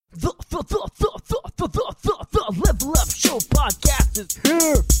The Level Up Show podcast is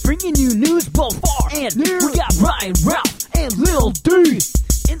here, bringing you news both far and near. We got Ryan, Ralph, and Lil D,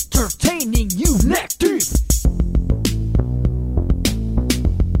 entertaining you neck deep.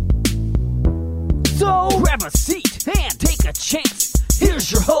 So grab a seat and take a chance.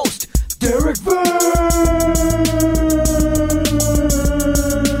 Here's your host, Derek Vance.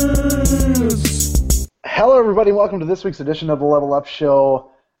 Hello, everybody, and welcome to this week's edition of the Level Up Show,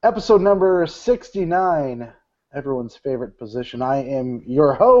 episode number 69, everyone's favorite position. I am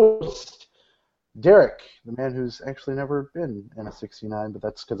your host, Derek, the man who's actually never been in a 69, but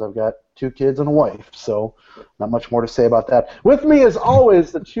that's because I've got 2 kids and a wife, so not much more to say about that. With me, as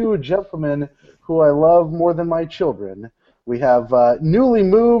always, the 2 gentlemen who I love more than my children. We have newly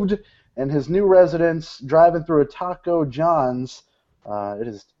moved and his new residence, driving through a Taco John's. It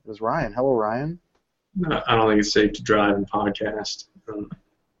is Ryan. Hello, Ryan. I don't think it's safe to drive and podcast.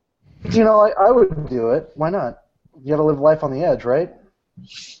 You know, I would do it. Why not? You got to live life on the edge, right?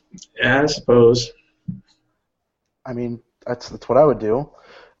 Yeah, I suppose. I mean, that's what I would do.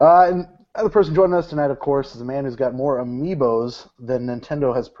 And the other person joining us tonight, of course, is a man who's got more amiibos than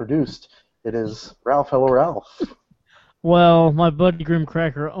Nintendo has produced. It is Ralph. Hello, Ralph. Well, my buddy Grim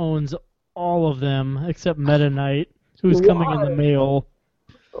Cracker owns all of them except Meta Knight, who's coming in the mail.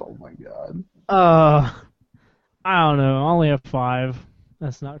 Oh my God. I don't know. I only have 5.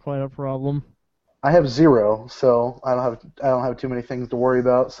 That's not quite a problem. I have 0, so I don't have too many things to worry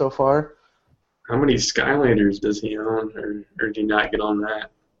about so far. How many Skylanders does he own, or do you not get on that?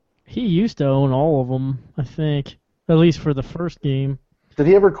 He used to own all of them, I think, at least for the first game. Did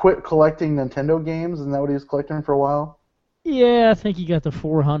he ever quit collecting Nintendo games? Isn't that what he was collecting for a while? Yeah, I think he got to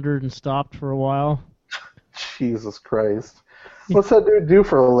 400 and stopped for a while. Jesus Christ. What's that dude do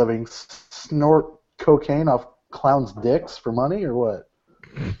for a living? Snort cocaine off clowns' dicks for money, or what?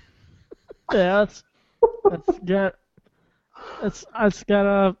 Yeah, that's got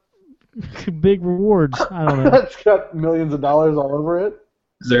big rewards. I don't know. It's got millions of dollars all over it.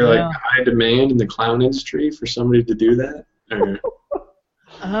 Is there like high demand in the clown industry for somebody to do that? Or?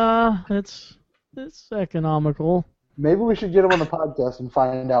 It's economical. Maybe we should get him on the podcast and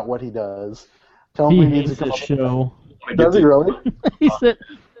find out what he does. Tell him He we need hates to come this up show. Does he really? He said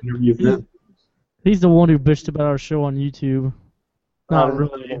Interview them. he's the one who bitched about our show on YouTube. Not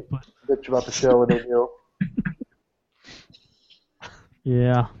really, but Bitch about the show and you.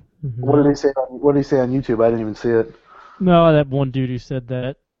 yeah. What did he say? What did he say on YouTube? I didn't even see it. No, that one dude who said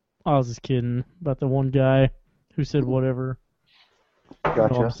that. I was just kidding about the one guy who said whatever. You know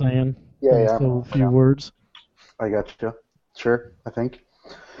what I'm Gotcha. saying? Yeah. So a few words. I gotcha. Sure, I think.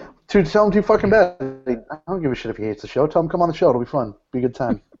 Tell him too fucking bad. I don't give a shit if he hates the show. Tell him come on the show. It'll be fun. Be a good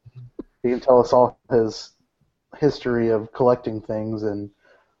time. He can tell us all his history of collecting things and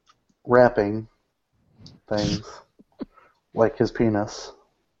wrapping things, like his penis,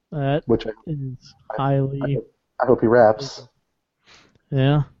 That which is highly. I hope he wraps.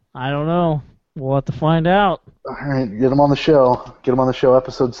 Yeah, I don't know. We'll have to find out. All right, get him on the show. Get him on the show,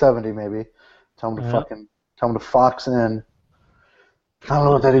 episode 70, maybe. Tell him to fox in. I don't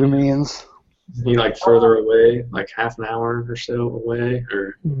know what that even means. Is he like further away, like half an hour or so away,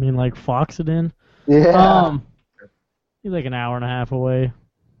 or? You mean like fox it in? Yeah. He's like an hour and a half away,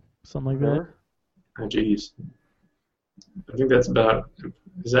 something like that. Oh, jeez. I think that's about.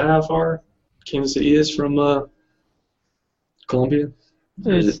 Is that how far Kansas City is from Columbia?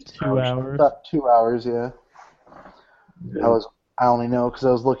 Or is It's it 2 hours. About 2 hours, yeah. Yeah. I only know because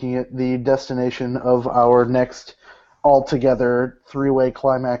I was looking at the destination of our next all-together 3-way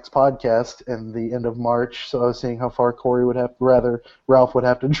climax podcast in the end of March, so I was seeing how far Ralph would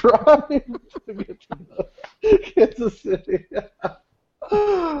have to drive to get to Kansas City.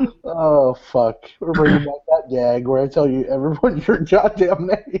 Oh, fuck. We're bringing back that gag where I tell you everyone your goddamn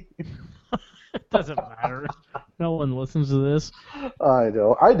name. It doesn't matter. No one listens to this. I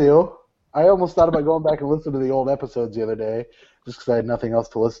know. I do. I almost thought about going back and listening to the old episodes the other day, just because I had nothing else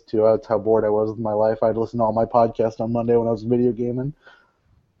to listen to. That's how bored I was with my life. I'd listen to all my podcasts on Monday when I was video gaming.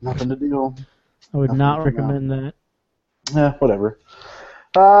 Nothing to do. I would Nothing not to do recommend that. Whatever.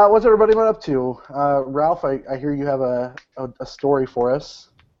 What's everybody been up to? Ralph, I hear you have a story for us.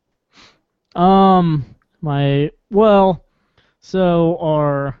 So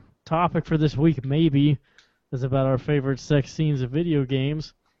our topic for this week maybe is about our favorite sex scenes of video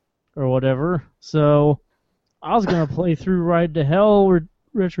games or whatever. So I was going to play through Ride to Hell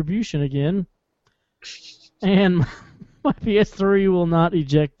Retribution again, and my PS3 will not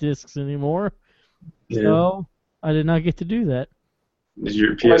eject discs anymore. Yeah. So I did not get to do that. Is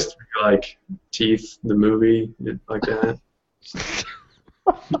your PS3 like Teeth, the movie, like that?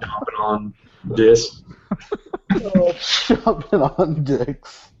 Hopping on discs. Chomping on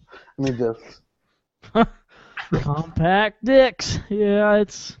dicks. I mean discs. Compact dicks. Yeah,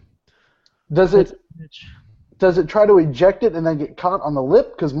 it's. Does it try to eject it and then get caught on the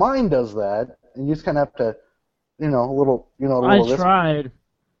lip? Because mine does that, and you just kind of have to, a little.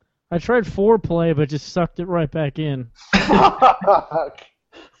 I tried foreplay, but just sucked it right back in. Fuck.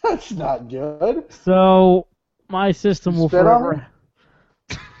 That's not good. So my system will Spit on forever.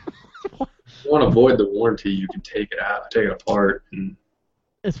 If you want to avoid the warranty, you can take it out, take it apart, and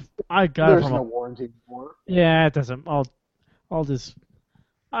I got There's it from no warranty anymore. Yeah, it doesn't. I'll just.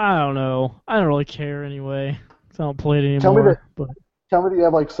 I don't know. I don't really care anyway. 'Cause I don't play it anymore. Tell me that you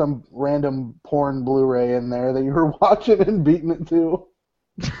have like some random porn Blu-ray in there that you were watching and beating it to.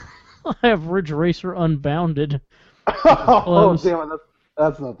 I have Ridge Racer Unbounded. Oh, damn it.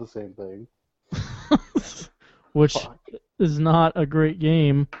 That's not the same thing. Which is not a great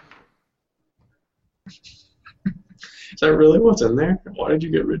game. Is that really what's in there? Why did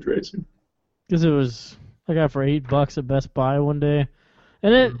you get Ridge Racer? Because I got it for $8 at Best Buy one day.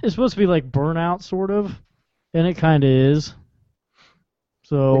 And it's supposed to be like Burnout, sort of. And it kind of is.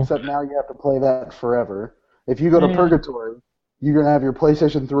 So. Except now you have to play that forever. If you go to Purgatory, you're going to have your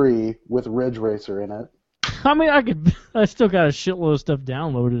PlayStation 3 with Ridge Racer in it. I mean, I still got a shitload of stuff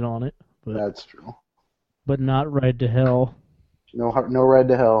downloaded on it. But, that's true. But not Ride to Hell. No Ride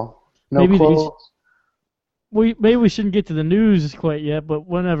to Hell. No Maybe clothes. Maybe we shouldn't get to the news quite yet, but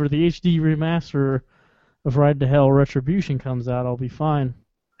whenever the HD remaster of Ride to Hell Retribution comes out, I'll be fine.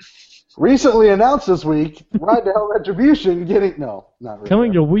 Recently announced this week, Ride to Hell Retribution not really.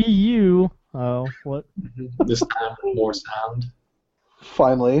 Coming to Wii U. Oh, what? This time with more sound.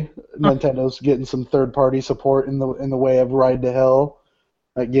 Finally, Nintendo's getting some third-party support in the way of Ride to Hell,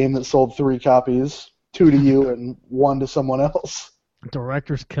 that game that sold 3 copies, 2 to you and 1 to someone else.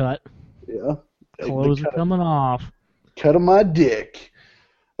 Director's cut. Yeah. Clothes are coming off. Cut of my dick.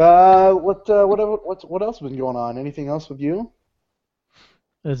 What else has been going on? Anything else with you?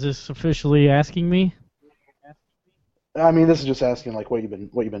 Is this officially asking me? I mean, this is just asking like what you've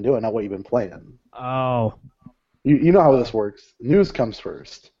been doing, not what you've been playing. Oh. You know how this works. News comes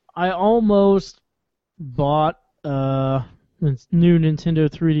first. I almost bought new Nintendo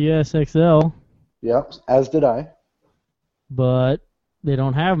 3DS XL. Yep, as did I. But they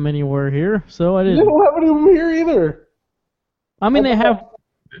don't have them anywhere here, so I didn't. They don't have any of them here either. I mean, they have.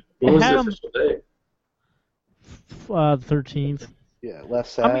 What was the official day? 13th. Yeah,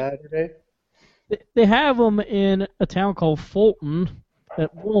 last Saturday. They have them in a town called Fulton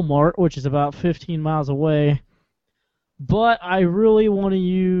at Walmart, which is about 15 miles away. But I really want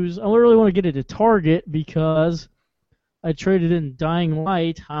to get it to Target because I traded in Dying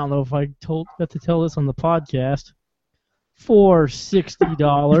Light. I don't know if I got to tell this on the podcast. For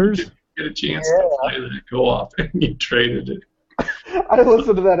 $60. Get a chance to play that co-op and you traded it. I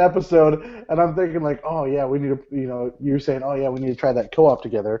listened to that episode and I'm thinking like, oh yeah, we need to, you're saying, oh yeah, we need to try that co-op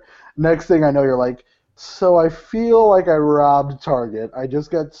together. Next thing I know, you're like, so I feel like I robbed Target. I just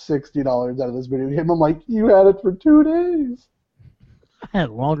got $60 out of this video game. I'm like, you had it for 2 days. I had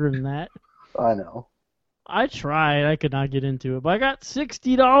longer than that. I know. I tried. I could not get into it, but I got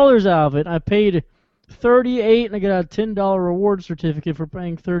 $60 out of it. I paid $38 and I got a $10 reward certificate for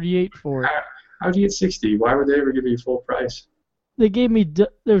paying $38 for it. How'd you get 60? Why would they ever give you full price? They gave me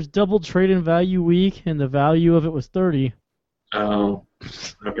there's double trade-in value week, and the value of it was $30. Oh,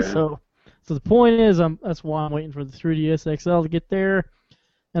 okay. So the point is, that's why I'm waiting for the 3DS XL to get there,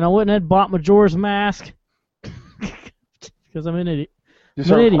 and I went and bought Majora's Mask because I'm an idiot. You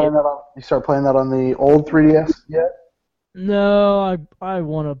start playing that on the old 3DS yet? No, I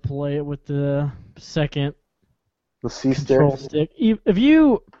want to play it with the second control stick.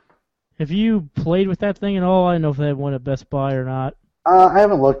 Have you played with that thing at all? I don't know if they have one at Best Buy or not. I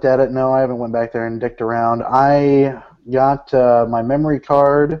haven't looked at it. No, I haven't went back there and dicked around. I got my memory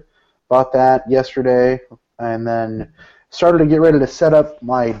card, bought that yesterday, and then started to get ready to set up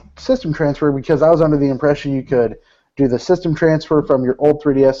my system transfer because I was under the impression you could do the system transfer from your old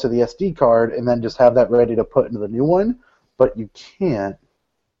 3DS to the SD card and then just have that ready to put into the new one, but you can't.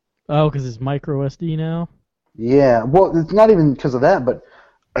 Oh, because it's micro SD now? Yeah, well, it's not even because of that, but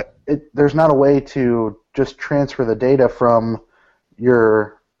there's not a way to just transfer the data from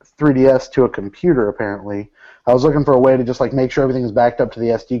your 3DS to a computer, apparently. I was looking for a way to just like make sure everything is backed up to the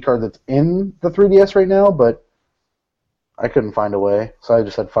SD card that's in the 3DS right now, but I couldn't find a way, so I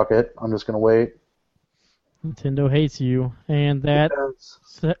just said, fuck it, I'm just going to wait. Nintendo hates you, and that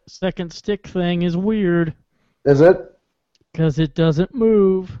second stick thing is weird. Is it? Because it doesn't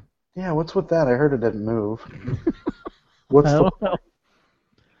move. Yeah, what's with that? I heard it didn't move. I don't know.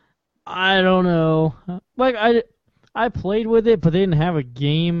 I don't know. Like I played with it, but they didn't have a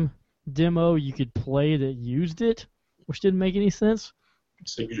game demo you could play that used it, which didn't make any sense.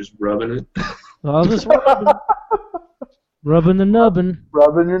 So you're just rubbing it. So I was just rubbing the nubbin.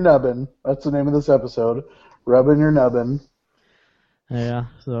 Rubbing your nubbin. That's the name of this episode. Rubbing your nubbin. Yeah,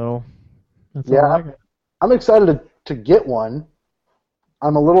 so that's Yeah, all I got. I'm excited to get one.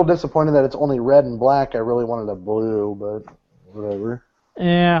 I'm a little disappointed that it's only red and black. I really wanted a blue, but whatever.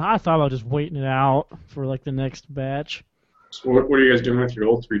 Yeah, I thought about just waiting it out for like the next batch. So what are you guys doing with your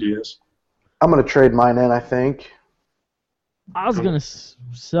old 3DS? I'm going to trade mine in, I think. I was gonna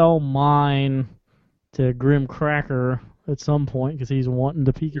sell mine to Grim Cracker at some point because he's wanting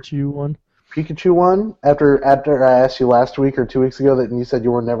the Pikachu one. Pikachu one? After I asked you last week or 2 weeks ago that you said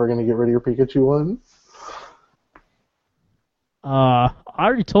you were never going to get rid of your Pikachu one? I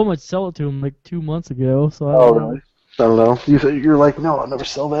already told him I'd sell it to him like 2 months ago. So I Oh, don't know. really? I don't know. You're like, no, I'll never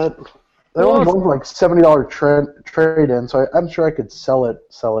sell that. They Well, only going for like $70 trade in, so I'm sure I could sell it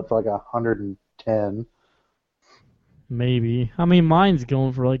for like $110. Maybe. I mean, mine's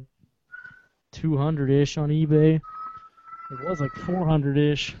going for like 200-ish on eBay. It was like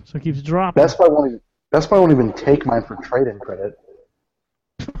 400-ish, so it keeps dropping. Best Buy won't even take mine for trade-in credit.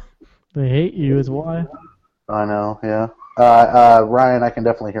 They hate you, is why. I know, yeah. Ryan, I can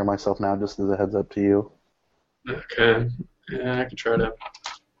definitely hear myself now, just as a heads up to you. Okay. Yeah, I can try to.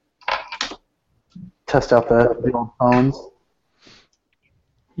 Test out the old phones.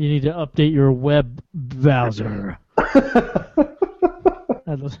 You need to update your web browser.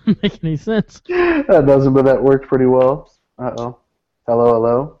 That doesn't make any sense. That doesn't, but that worked pretty well. Uh-oh.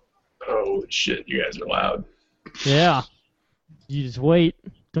 Hello? Oh, shit, you guys are loud. Yeah. You just wait.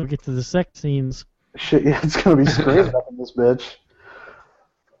 Don't get to the sex scenes. Shit, yeah, it's going to be screaming up in this bitch.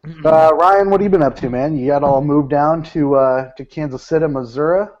 Ryan, what have you been up to, man? You got all moved down to Kansas City,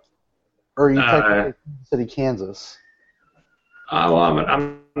 Missouri? Or are you technically Kansas City, Kansas? Well,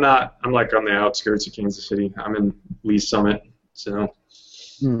 I'm not. I'm like on the outskirts of Kansas City. I'm in Lee Summit, so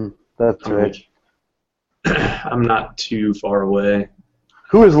That's I'm right. I'm not too far away.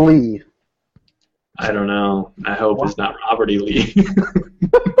 Who is Lee? I don't know. I hope it's not Robert E. Lee.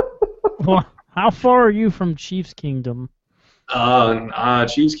 Well, how far are you from Chiefs Kingdom?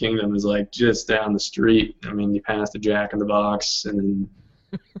 Cheese Kingdom is like just down the street. I mean, you pass the Jack in the Box, and then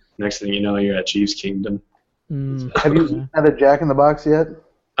next thing you know, you're at Chiefs Kingdom. Have you had a Jack in the Box yet?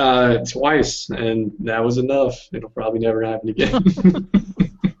 Twice, and that was enough. It'll probably never happen again.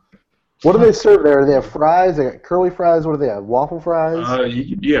 What do they serve there? Do they have fries? They got curly fries? What do they have? Waffle fries?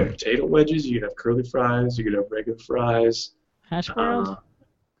 You have potato wedges. You could have curly fries. You could have regular fries. Hash browns?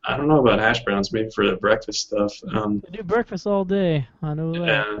 I don't know about hash browns. Maybe for the breakfast stuff. They do breakfast all day. I know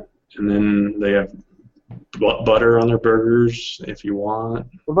that. And then they have butter on their burgers if you want.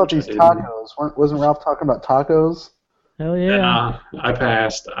 What about these tacos? Wasn't Ralph talking about tacos? Hell yeah. I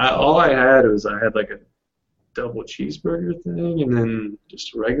passed. All I had was like a double cheeseburger thing and then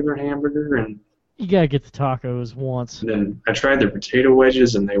just a regular hamburger. And You gotta get the tacos once. then I tried their potato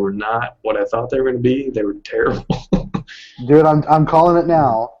wedges and they were not what I thought they were going to be. They were terrible. Dude, I'm calling it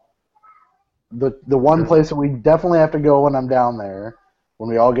now. The one place that we definitely have to go when I'm down there, when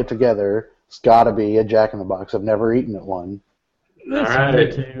we all get together, it's got to be a Jack in the Box. I've never eaten at one. All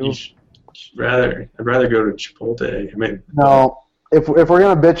right. I'd rather go to Chipotle. I mean, No, if we're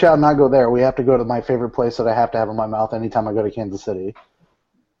gonna bitch out and not go there, we have to go to my favorite place that I have to have in my mouth anytime I go to Kansas City.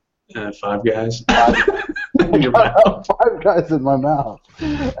 Five Guys. In your mouth. 5 Guys in my mouth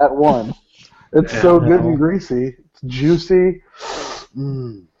at one. It's so good and greasy. It's juicy.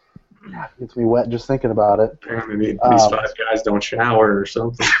 God, it gets me wet just thinking about it. Apparently these Five Guys don't shower or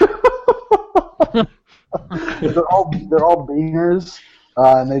something. They're all beaners,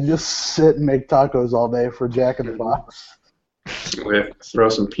 and they just sit and make tacos all day for Jack in the Box. Throw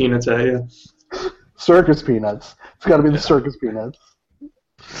some peanuts at you. Circus peanuts. It's got to be the circus peanuts.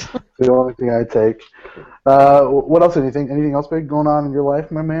 The only thing I take. What else? Anything else big going on in your life,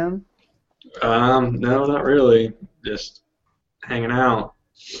 my man? No, not really. Just hanging out,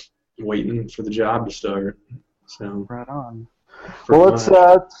 waiting for the job to start. So Right on. Well, let's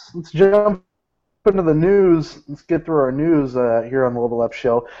jump into the news. Let's get through our news here on the Level Up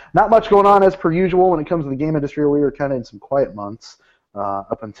Show. Not much going on as per usual when it comes to the game industry. We were kind of in some quiet months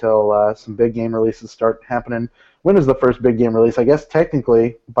up until some big game releases start happening. When is the first big game release? I guess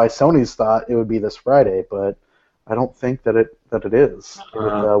technically, by Sony's thought, it would be this Friday, but I don't think that it is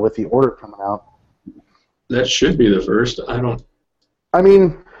with the order coming out. That should be the first. I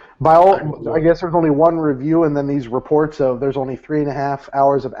mean, I guess there's only one review, and then these reports of there's only 3.5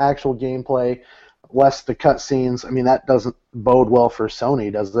 hours of actual gameplay, less the cutscenes. I mean, that doesn't bode well for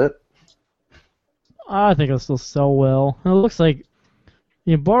Sony, does it? I think it'll still sell well. And it looks like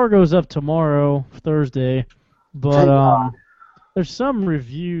the embargo's up tomorrow, Thursday, but Thank God. there's some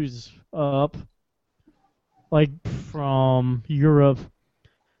reviews up, like from Europe,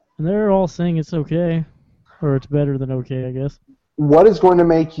 and they're all saying it's okay, or it's better than okay, I guess. What is going to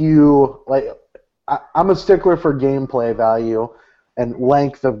make you like? I'm a stickler for gameplay value and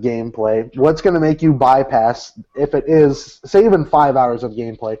length of gameplay. What's going to make you bypass, if it is, say even 5 hours of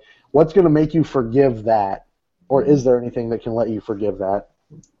gameplay, what's going to make you forgive that? Or is there anything that can let you forgive that?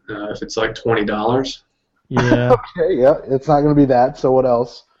 If it's like $20. Yeah. Okay, yeah, it's not going to be that, so what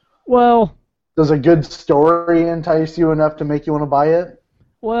else? Well, Does a good story entice you enough to make you want to buy it?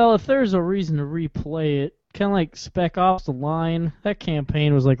 well, if there's a reason to replay it, kind of like Spec Ops: The Line, that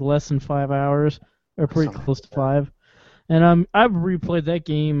campaign was like less than 5 hours, or pretty Something close to like that. 5. And I've replayed that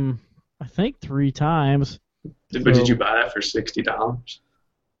game, I think 3 times. But did you buy that for $60?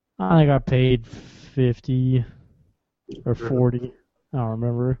 I think I paid 50 or 40. I don't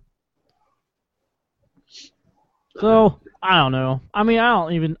remember. So I don't know. I mean,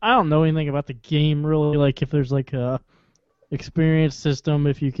 I don't know anything about the game really. Like if there's like a experience system,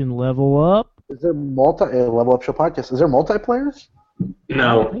 if you can level up. Is there Level Up Show podcast? Is there multiplayer?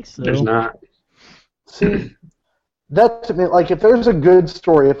 No, I think so. there's not. See, that's like if there's a good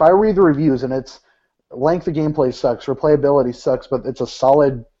story. If I read the reviews and it's length of gameplay sucks, replayability sucks, but it's a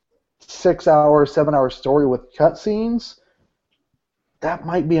solid 6 hour, 7 hour story with cutscenes, that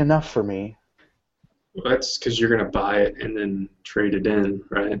might be enough for me. Well, that's because you're going to buy it and then trade it in,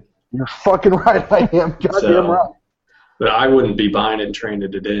 right? You're fucking right, I am. Goddamn right. But I wouldn't be buying it and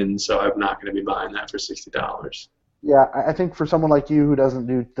trading it in, so I'm not going to be buying that for $60. Yeah, I think for someone like you who doesn't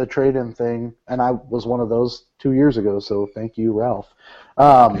do the trade-in thing, and I was one of those 2 years ago, so thank you, Ralph.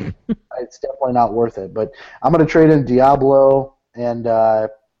 It's definitely not worth it. But I'm going to trade in Diablo and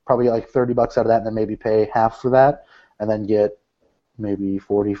probably get like $30 out of that, and then maybe pay half for that, and then get maybe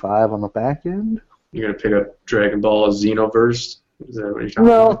 45 on the back end. You're going to pick up Dragon Ball Xenoverse? Is that what you're talking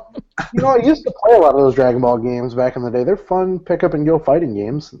about? I used to play a lot of those Dragon Ball games back in the day. They're fun pick-up-and-go fighting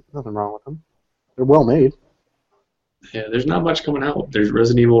games. Nothing wrong with them. They're well made. Yeah, there's not much coming out. There's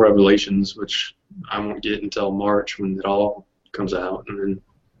Resident Evil Revelations, which I won't get until March when it all comes out, and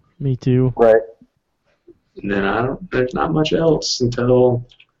Me too. Right. then there's not much else until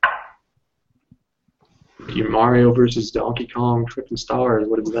your Mario versus Donkey Kong Tripping Stars.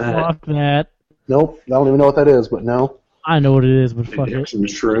 What is that? Fuck that. Nope, I don't even know what that is, but no. I know what it is, but They fuck have it. some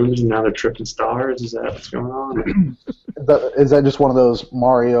shrooms and now they're tripping stars. Is that what's going on? Is that just one of those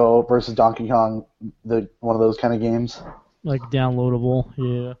Mario versus Donkey Kong, one of those kind of games? Like downloadable,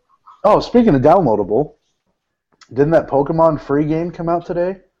 yeah. Oh, speaking of downloadable, didn't that Pokemon free game come out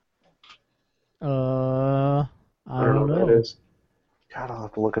today? I don't what know. that is. God, I'll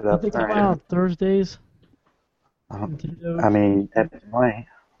have to look it I up. think All it's right. on Thursdays. I mean, it might.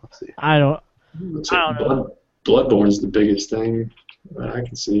 Let's see. I don't. Looks I like don't know. Bloodborne is the biggest thing that I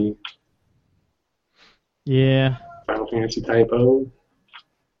can see. Yeah. Final Fantasy Type O.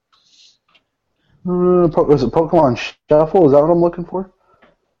 Was it Pokemon Shuffle? Is that what I'm looking for?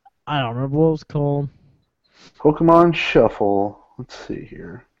 I don't remember what it was called. Pokemon Shuffle. Let's see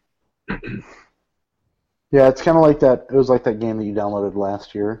here. Yeah, it's kind of like that. It was like that game that you downloaded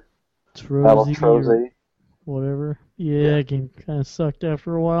last year. Battle Trozy Troze. or whatever. Yeah, game kind of sucked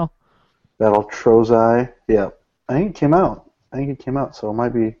after a while. Battle Troze. Yeah, I think it came out. So it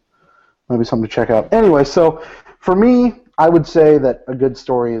might be something to check out. Anyway, so for me, I would say that a good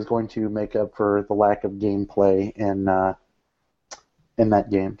story is going to make up for the lack of gameplay in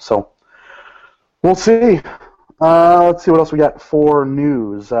that game. So we'll see. Let's see what else we got for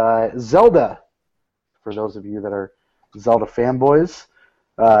news. Zelda. For those of you that are Zelda fanboys,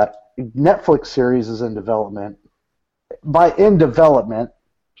 Netflix series is in development. By in development,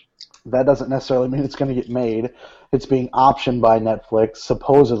 that doesn't necessarily mean it's going to get made. It's being optioned by Netflix,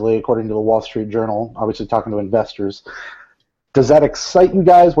 supposedly, according to the Wall Street Journal, obviously talking to investors. Does that excite you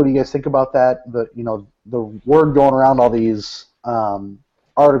guys? What do you guys think about that? The word going around all these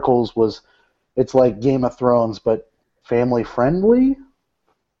articles was it's like Game of Thrones, but family friendly?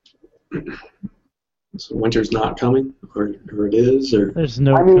 So winter's not coming, or it is, or There's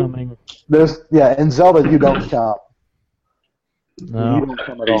no coming. In Zelda you don't come. No. You don't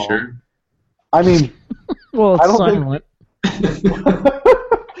come at are you all. sure? I mean, Well, it's I don't silent.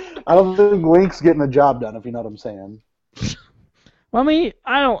 I don't think Link's getting the job done, if you know what I'm saying. I mean,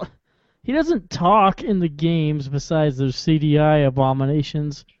 he doesn't talk in the games besides those CDI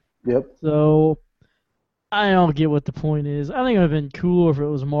abominations. Yep. So I don't get what the point is. I think it would have been cool if it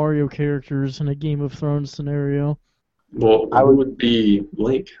was Mario characters in a Game of Thrones scenario. Well, who would be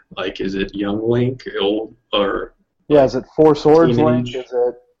Link? Like, is it young Link, old, or Yeah, is it Four Swords Link? teenage?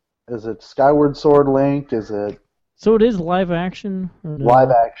 Is it Skyward Sword Link? Is it So it is live action? Or no?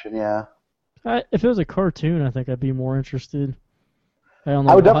 live action? Yeah. If it was a cartoon, I think I'd be more interested. I don't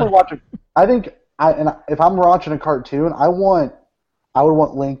know. I would definitely watch it. I think if I'm watching a cartoon, I would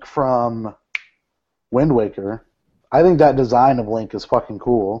want Link from Wind Waker. I think that design of Link is fucking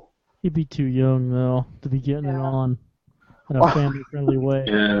cool. He'd be too young, though, to be getting it on in a family-friendly way.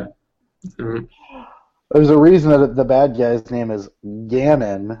 Yeah. Mhm. There's a reason that the bad guy's name is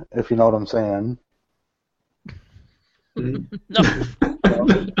Ganon, if you know what I'm saying. No.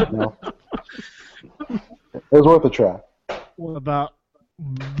 It was worth a try. What about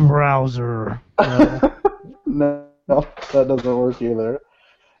Browser? No, that doesn't work either.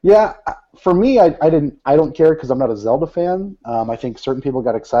 Yeah, for me, I don't care because I'm not a Zelda fan. I think certain people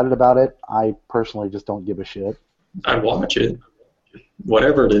got excited about it. I personally just don't give a shit. I'd watch it.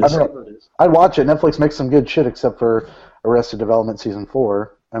 Whatever it is. I'd watch it. Netflix makes some good shit except for Arrested Development Season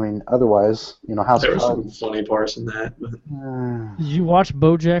 4. I mean, otherwise, House There of were some Cards. funny parts in that. But Did you watch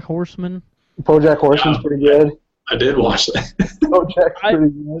BoJack Horseman? BoJack Horseman's pretty good. I did watch that. BoJack's pretty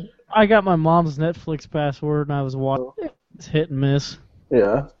good. I got my mom's Netflix password, and I was watching. It's hit and miss.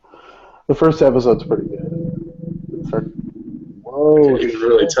 Yeah. The first episode's pretty good. Whoa. I can't even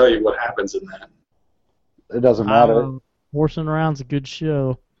really tell you what happens in that. It doesn't matter. Horsing Around's a good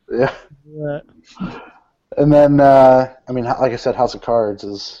show. Yeah. But And then, like I said, House of Cards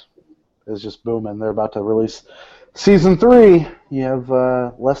is just booming. They're about to release Season 3. You have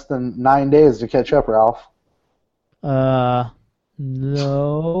less than 9 days to catch up, Ralph.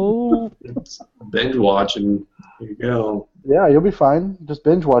 no. Binge watch and here you go. Yeah, you'll be fine. Just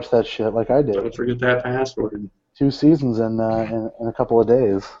binge watch that shit like I did. Don't forget that password. 2 seasons in a couple of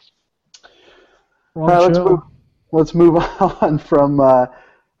days. Wrong All right, show. let's move on from the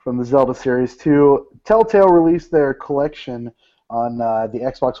Zelda series to Telltale released their collection on the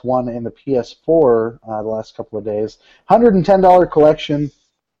Xbox One and the PS4 the last couple of days. $110 collection.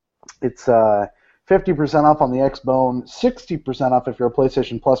 It's 50% off on the Xbone, 60% off if you're a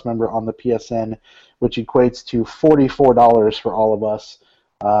PlayStation Plus member on the PSN, which equates to $44 for all of us.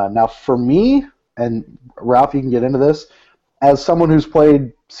 Now, for me, and Ralph, you can get into this, as someone who's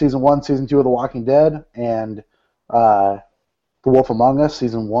played Season 1, Season 2 of The Walking Dead, and The Wolf Among Us,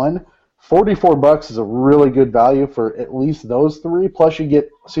 Season 1, $44 is a really good value for at least those 3, plus you get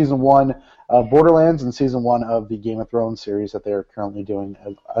Season 1 of Borderlands and Season 1 of the Game of Thrones series that they're currently doing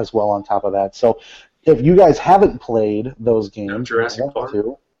as well on top of that. So if you guys haven't played those games... No Jurassic Park?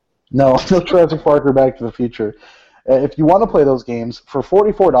 No Jurassic Park or Back to the Future. If you want to play those games, for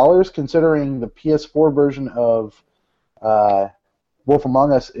 $44, considering the PS4 version of Wolf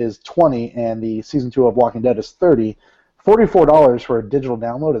Among Us is $20 and the Season 2 of Walking Dead is $30, $44 for a digital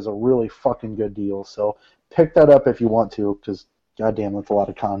download is a really fucking good deal. So pick that up if you want to, because goddamn, that's a lot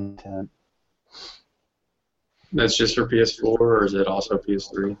of content. That's just for PS4, or is it also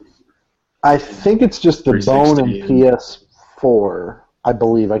PS3? I think it's just the Bone and 360. PS4. I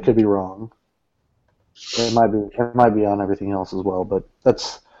believe. I could be wrong. It might be on everything else as well, but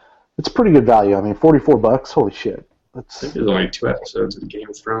it's pretty good value. I mean, $44. Holy shit. I think there's only 2 episodes of Game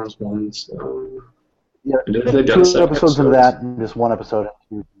of Thrones one, so... Yeah, And if 2 they've done 7 episodes into that and just 1 episode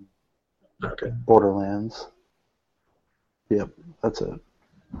into Okay. Borderlands. Yep, that's it.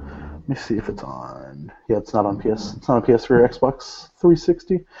 Let me see if it's on. Yeah, it's not on It's not on PS3 or Xbox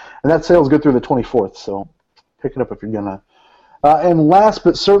 360, and that sale's good through the 24th. So pick it up if you're gonna. And last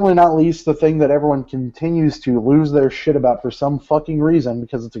but certainly not least, the thing that everyone continues to lose their shit about for some fucking reason,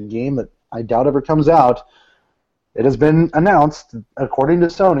 because it's a game that I doubt ever comes out. It has been announced, according to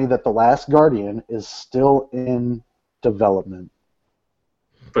Sony, that The Last Guardian is still in development.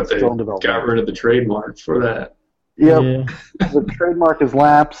 But they got rid of the trademark for that. Yep. Yeah. The trademark is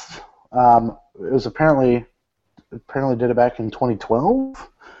lapsed. It was apparently did it back in 2012.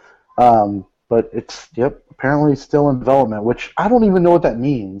 But it's apparently still in development, which I don't even know what that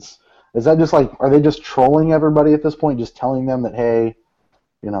means. Is that just are they just trolling everybody at this point, just telling them that, hey,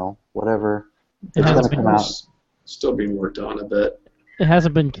 whatever, it's going to come out? Still being worked on a bit. It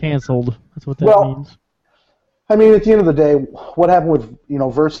hasn't been canceled. That's what that means. I mean, at the end of the day, what happened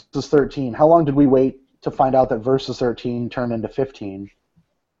with Versus 13? How long did we wait to find out that Versus 13 turned into 15?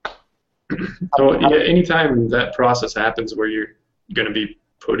 So anytime that process happens where you're going to be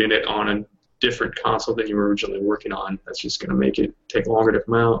putting it on a different console than you were originally working on, that's just going to make it take longer to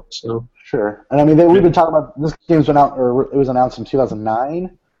come out. So sure, and I mean we've been talking about this game's been out, or it was announced in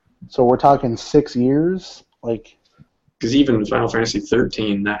 2009, so we're talking 6 years. because even Final Fantasy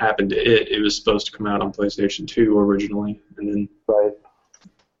 13, that happened to it. It was supposed to come out on PlayStation 2 originally, and then Right.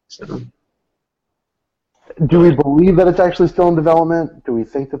 so. Do we believe that it's actually still in development? Do we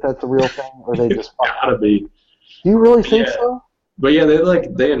think that that's a real thing, or they just? Gotta be. Do you really think Yeah. so? But yeah,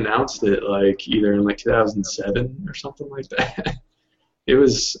 they announced it like either in like 2007 or something like that. It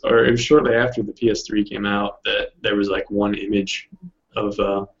was shortly after the PS3 came out that there was like one image of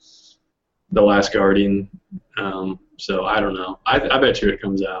the Last Guardian. So I don't know. I bet you it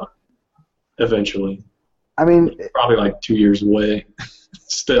comes out eventually. I mean, Probably like 2 years away.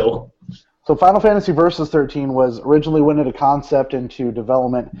 Still. so Final Fantasy Versus 13 was originally went into concept into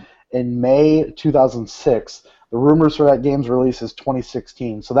development in May 2006. The rumors for that game's release is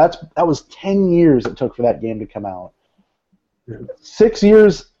 2016. So that was 10 years it took for that game to come out. Yeah. 6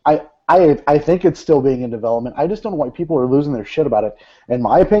 years. I think it's still being in development. I just don't know why people are losing their shit about it. In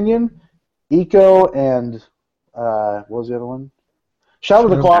my opinion, Eco and what was the other one? Shadow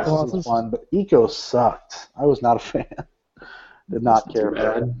of the Colossus was fun, but Eco sucked. I was not a fan. Did not care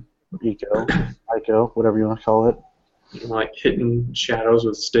for Eco, Ico, whatever you want to call it. Like hitting shadows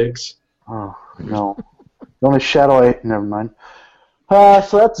with sticks. Oh no, the only shadow never mind.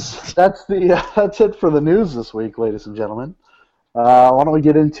 So that's it for the news this week, ladies and gentlemen. Why don't we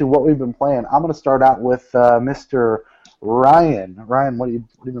get into what we've been playing? I'm going to start out with Mr. Ryan. Ryan, what have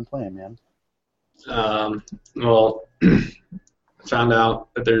you been playing, man? Well, I found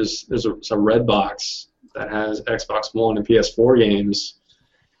out that there's a red box that has Xbox One and PS4 games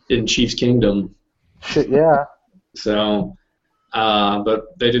in Chief's Kingdom. Shit, yeah. So,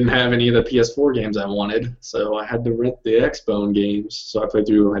 but they didn't have any of the PS4 games I wanted, so I had to rent the Xbone games. So I played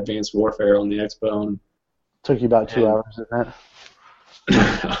through Advanced Warfare on the Xbone. Took you about 2 hours, didn't it?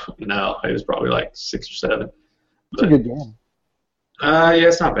 No, it was probably like 6 or 7. It's a good game. Yeah,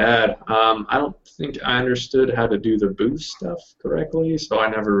 it's not bad. I don't think I understood how to do the boost stuff correctly, so I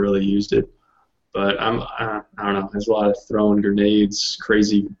never really used it. But I don't know. There's a lot of throwing grenades,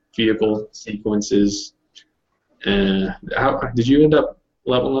 crazy vehicle sequences. Did you end up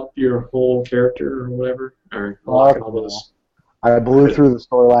leveling up your whole character or whatever, or unlocking all those? I blew through the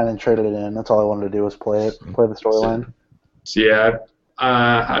storyline and traded it in. That's all I wanted to do was play the storyline. So yeah,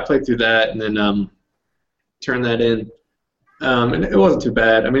 I played through that and then turned that in. And it wasn't too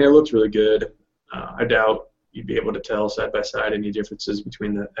bad. I mean, it looked really good. I doubt you'd be able to tell side by side any differences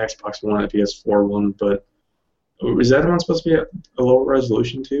between the Xbox One and the PS4 one, but is that one supposed to be a lower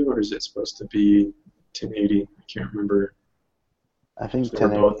resolution too, or is it supposed to be 1080? I can't remember. I think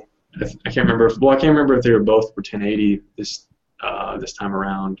 1080. I can't remember. I can't remember if they were both for 1080 this time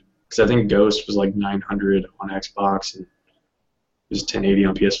around, because I think Ghost was like 900 on Xbox and it was 1080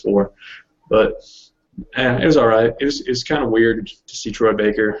 on PS4. But it was all right. It was kind of weird to see Troy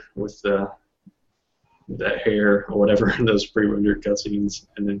Baker with that hair or whatever in those pre-rendered cutscenes,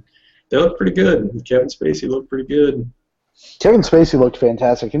 and then they looked pretty good. Kevin Spacey looked pretty good. Kevin Spacey looked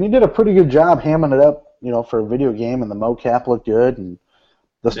fantastic, and he did a pretty good job hamming it up, for a video game, and the mocap looked good, and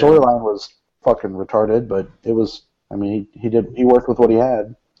the storyline was fucking retarded, but it was. I mean, he worked with what he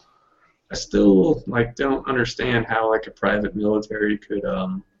had. I still don't understand how a private military could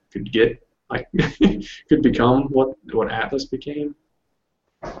get could become what Atlas became.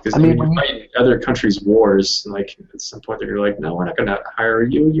 Because when you fight other countries' wars, at some point they're like, no, we're not going to hire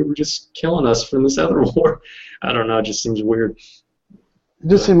you. You were just killing us from this other war. I don't know. It just seems weird. It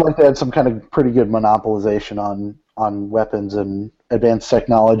just seemed like they had some kind of pretty good monopolization on weapons and advanced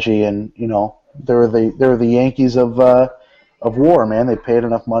technology, and they're the Yankees of war, man. They paid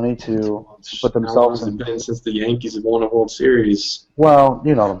enough money to put themselves in. Been since the Yankees have won a World Series. Well,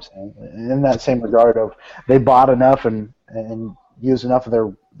 you know what I'm saying. In that same regard of they bought enough and used enough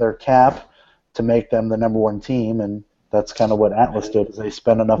of their cap to make them the number one team, and that's kind of what Atlas did. Is they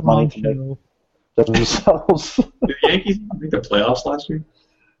spent enough money to make themselves. Did the Yankees make the playoffs last year?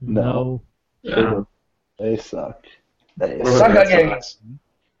 No. Yeah. They suck. They What suck about the at Red games.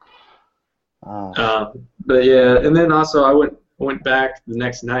 Sox? But yeah, and then also I went back the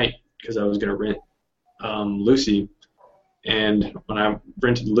next night because I was gonna rent Lucy, and when I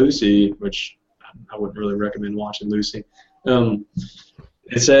rented Lucy, which I wouldn't really recommend watching Lucy,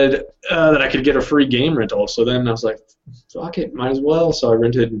 it said that I could get a free game rental. So then I was like, fuck it, might as well. So I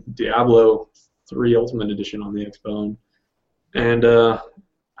rented Diablo 3 Ultimate Edition on the Xbone, and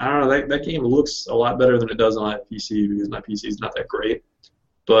I don't know, that game looks a lot better than it does on my PC because my PC is not that great.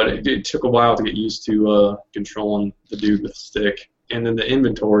 But it took a while to get used to controlling the dude with the stick, and then the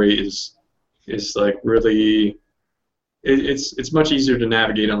inventory is really it's much easier to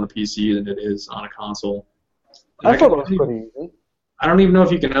navigate on the PC than it is on a console. I thought it was pretty easy. I don't even know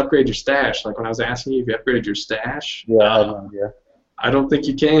if you can upgrade your stash. Like when I was asking you if you upgraded your stash, Yeah, I have no idea. I don't think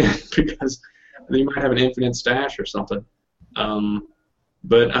you can because you might have an infinite stash or something.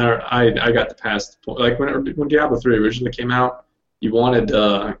 But I got to pass the point. Like when Diablo 3 originally came out, you wanted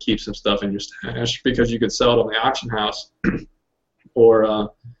to keep some stuff in your stash because you could sell it on the auction house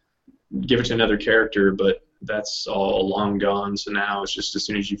or give it to another character, but that's all long gone. So now it's just as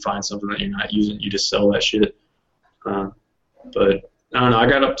soon as you find something that you're not using, you just sell that shit. But I don't know. I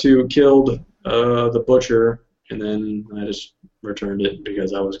got up to killed the butcher, and then I just returned it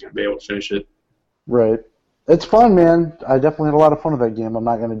because I was going to be able to finish it. Right. It's fun, man. I definitely had a lot of fun with that game. I'm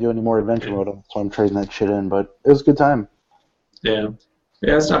not going to do any more adventure mode, so I'm trading that shit in, but it was a good time. Yeah.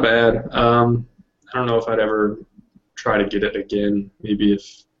 Yeah, it's not bad. I don't know if I'd ever try to get it again. Maybe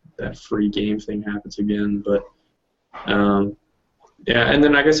if that free game thing happens again, but yeah. And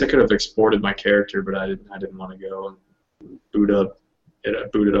then I guess I could have exported my character, but I didn't want to go and boot it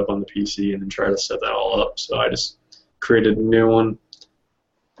up on the PC and then try to set that all up. So I just created a new one.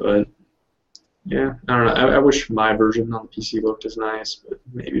 But yeah, I don't know. I wish my version on the PC looked as nice, but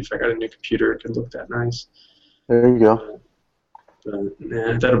maybe if I got a new computer, it could look that nice. There you go. But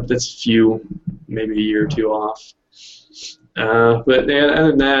yeah, that's few, maybe a year or two off. But yeah, other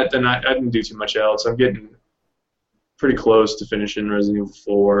than that, then I didn't do too much else. I'm getting pretty close to finishing Resident Evil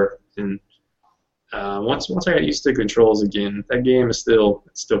 4, and once I got used to the controls again, that game is still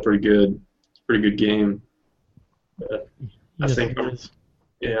pretty good. It's a pretty good game. I think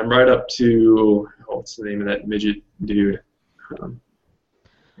I'm right up to what's the name of that midget dude? I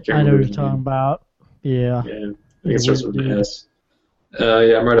know what you're talking about. Yeah. Yeah, I think it starts with an S.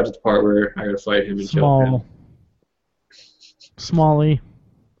 Yeah, I'm right up to the part where I gotta fight him and kill him. Smalley.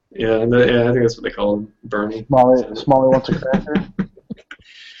 Yeah, I think that's what they call him, Bernie. Smalley wants a cracker?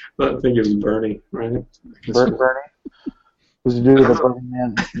 I think it was Bernie, right? Bernie? Was he doing the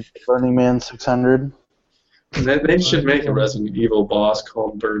Burning Man 600? They should make a Resident Evil boss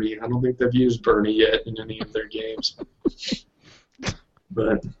called Bernie. I don't think they've used Bernie yet in any of their games.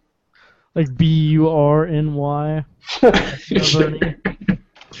 But like Burny. Bernie.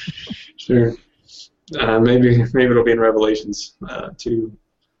 Sure. Maybe it'll be in Revelations 2.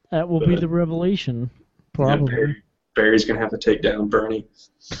 That will be the revelation, probably. Yeah, Barry's gonna have to take down Bernie.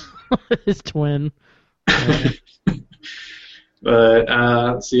 His twin.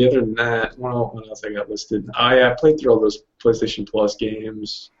 But see, other than that, what else I got listed? I played through all those PlayStation Plus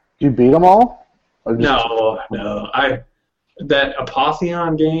games. You beat them all? No. That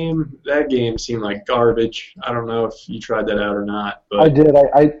Apotheon game, that game seemed like garbage. I don't know if you tried that out or not. But I did.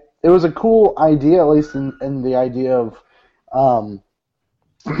 It was a cool idea, at least in the idea of,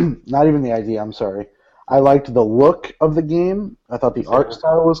 not even the idea, I'm sorry. I liked the look of the game. I thought the art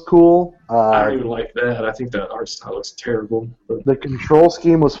style was cool. I don't even like that. I think the art style looks terrible. But the control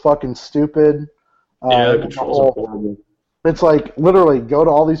scheme was fucking stupid. Yeah, the controls are horrible. It's like, literally, go to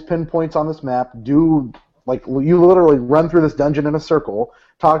all these pinpoints on this map, you literally run through this dungeon in a circle,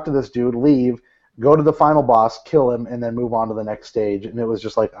 talk to this dude, leave, go to the final boss, kill him, and then move on to the next stage. And it was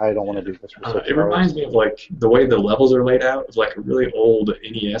just like, I don't want to do this for 6 hours. It reminds me of like the way the levels are laid out of like a really old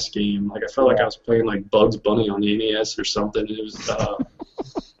NES game. Like I felt like I was playing like Bugs Bunny on the NES or something. It was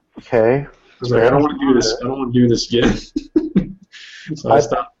okay. I was like, I don't want to do this. I don't want to do this again. So I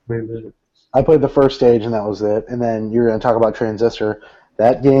stopped playing that. I played the first stage and that was it. And then you're going to talk about Transistor.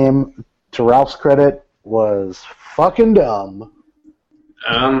 That game, to Ralph's credit, was fucking dumb.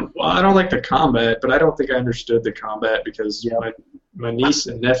 Well, I don't like the combat, but I don't think I understood the combat because my niece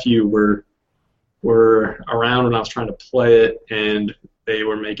and nephew were around when I was trying to play it, and they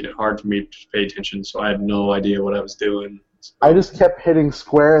were making it hard for me to pay attention, so I had no idea what I was doing. I just kept hitting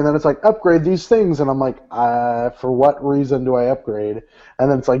square, and then it's like, upgrade these things, and I'm like, for what reason do I upgrade? And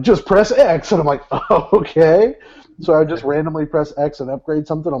then it's like, just press X, and I'm like, oh, okay. So I just randomly press X and upgrade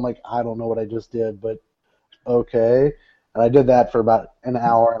something. I'm like, I don't know what I just did, but okay. And I did that for about an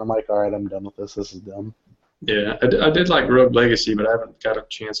hour, and I'm like, all right, I'm done with this. This is dumb. Yeah, I did like Rogue Legacy, but I haven't got a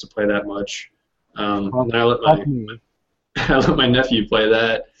chance to play that much. And I let my nephew play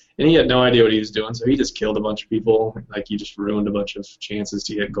that, and he had no idea what he was doing, so he just killed a bunch of people. Like, he just ruined a bunch of chances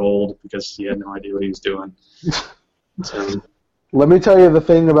to get gold because he had no idea what he was doing. So, let me tell you the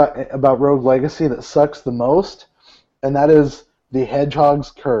thing about Rogue Legacy that sucks the most, and that is the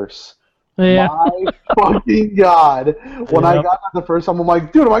Hedgehog's Curse. Yeah. My fucking God. When I got that the first time, I'm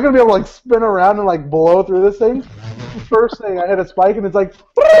like, dude, am I going to be able to like spin around and like blow through this thing? First thing, I hit a spike and it's like,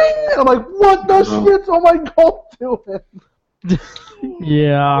 I'm like, what the shit's on my gold doing?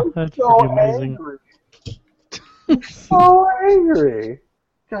 Yeah, that's so pretty amazing. Angry. So angry.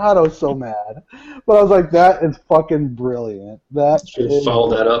 God, I was so mad. But I was like, that is fucking brilliant. That Should have is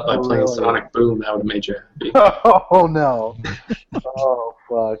followed that up by playing brilliant. Sonic Boom. That would have made you happy. Oh, no. Oh,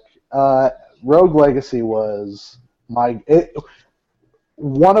 fuck. Rogue Legacy was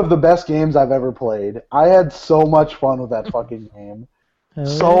one of the best games I've ever played. I had so much fun with that fucking game.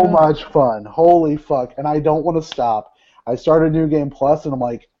 So much fun. Holy fuck. And I don't want to stop. I started New Game Plus, and I'm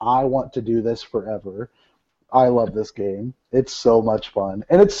like, I want to do this forever. I love this game. It's so much fun.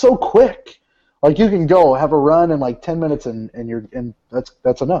 And it's so quick. Like, you can go have a run in like 10 minutes, and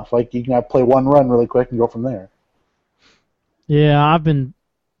that's enough. Like, you can play one run really quick and go from there. Yeah, I've been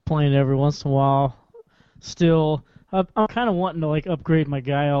playing every once in a while. Still, I'm kind of wanting to like upgrade my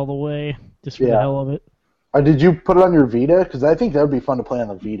guy all the way, just for the hell of it. Did you put it on your Vita? Because I think that would be fun to play on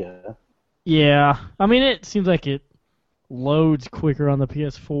the Vita. Yeah, I mean, it seems like it loads quicker on the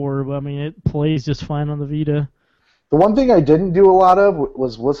PS4, but I mean, it plays just fine on the Vita. The one thing I didn't do a lot of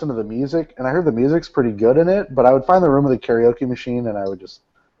was listen to the music, and I heard the music's pretty good in it, but I would find the room with the karaoke machine, and I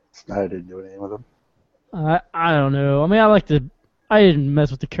didn't do anything with them. I don't know. I mean, I didn't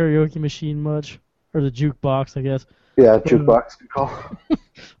mess with the karaoke machine much, or the jukebox, I guess. Yeah, jukebox. Good call.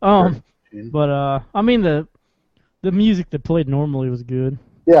 But I mean, the music that played normally was good.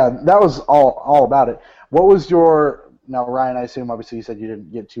 Yeah, that was all about it. What was your... Now, Ryan, I assume, obviously, you said you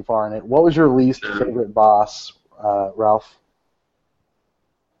didn't get too far in it. What was your least favorite boss, Ralph?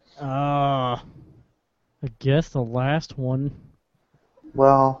 I guess the last one.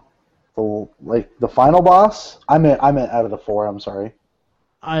 Well, the final boss? I meant out of the four, I'm sorry.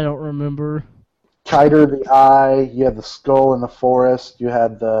 I don't remember. Kiter the Eye, you had the skull in the forest, you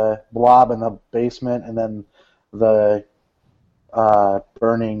had the blob in the basement, and then the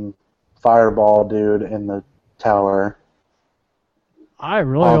burning fireball dude in the tower. I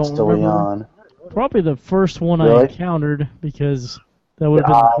really don't remember. Probably the first one I encountered, because that would have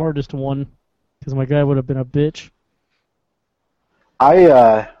been the hardest one, because my guy would have been a bitch.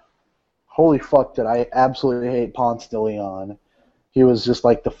 Holy fuck, did I absolutely hate Ponce de Leon. He was just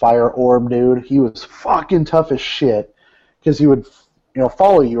like the fire orb dude. He was fucking tough as shit, because he would,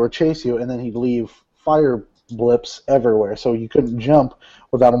 follow you or chase you, and then he'd leave fire blips everywhere, so you couldn't jump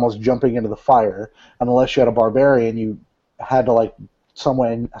without almost jumping into the fire. And unless you had a barbarian, you had to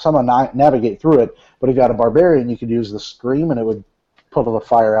somehow navigate through it. But if you had a barbarian, you could use the scream, and it would put the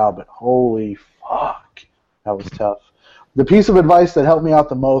fire out. But holy fuck, that was tough. The piece of advice that helped me out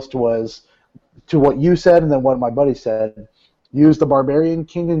the most was to what you said, and then what my buddy said. Use the barbarian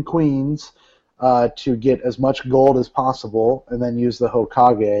king and queens to get as much gold as possible, and then use the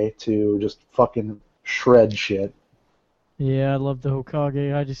Hokage to just fucking shred shit. Yeah, I love the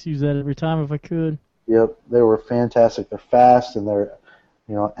Hokage. I just use that every time if I could. Yep, they were fantastic. They're fast and they're,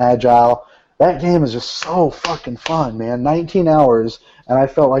 agile. That game is just so fucking fun, man. 19 hours, and I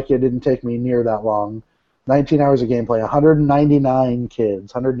felt like it didn't take me near that long. 19 hours of gameplay, 199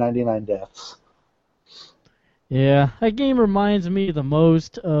 kids, 199 deaths. Yeah, that game reminds me the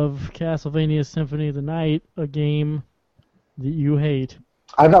most of Castlevania Symphony of the Night, a game that you hate.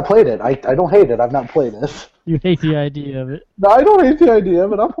 I've not played it. I don't hate it. I've not played it. You hate the idea of it. No, I don't hate the idea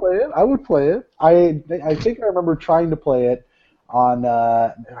of it. I'll play it. I would play it. I think I remember trying to play it on,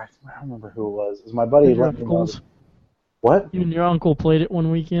 I don't remember who it was. It was my buddy. Your uncles. What? You and your uncle played it one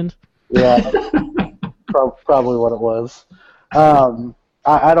weekend? Yeah, probably what it was.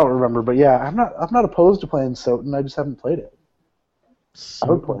 I don't remember, but yeah, I'm not opposed to playing Soten. I just haven't played it. I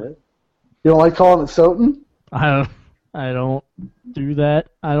would play it. You don't like calling it Soten? I don't do that.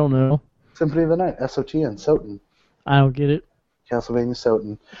 I don't know. Symphony of the Night, SOTN, Soten. I don't get it. Castlevania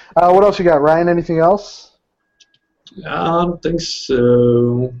Soten. What else you got, Ryan? Anything else? I don't think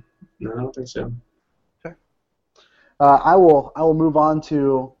so. No, I don't think so. Okay. I will move on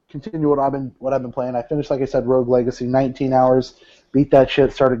to continue what I've been playing. I finished, like I said, Rogue Legacy, 19 hours. Beat that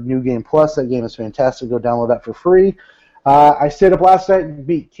shit. Started New Game Plus. That game is fantastic. Go download that for free. I stayed up last night and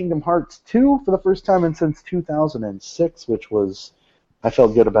beat Kingdom Hearts 2 for the first time since 2006, which was I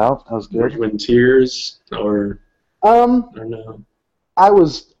felt good about. That was good. Were you in tears or no? I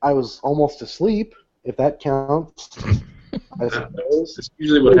was almost asleep, if that counts. I suppose. That's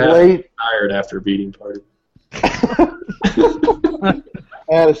usually what happens. Tired after a beating party. I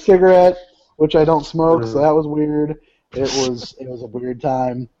had a cigarette, which I don't smoke, so that was weird. It was a weird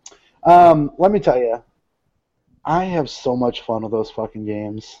time. Let me tell you, I have so much fun with those fucking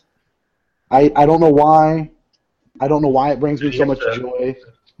games. I don't know why. I don't know why it brings me so much joy.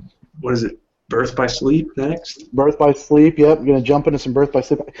 What is it? Birth by Sleep next? Birth by Sleep, yep. I'm going to jump into some Birth by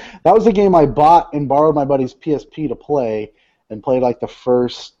Sleep. That was the game I bought and borrowed my buddy's PSP to play, and played like the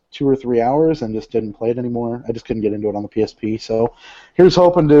first 2 or 3 hours and just didn't play it anymore. I just couldn't get into it on the PSP. So here's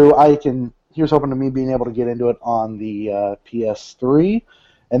hoping to me being able to get into it on the PS3,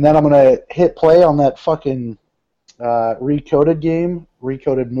 and then I'm gonna hit play on that fucking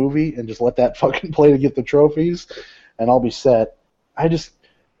recoded movie, and just let that fucking play to get the trophies, and I'll be set.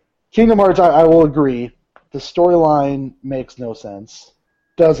 Kingdom Hearts, I will agree, the storyline makes no sense.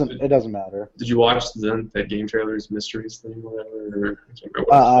 It doesn't matter. Did you watch that game trailer's mysteries thing or whatever? Or, I can't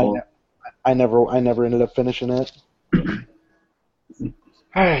remember what it's called. I never ended up finishing it.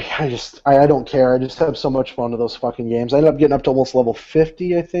 I don't care. I just have so much fun with those fucking games. I ended up getting up to almost level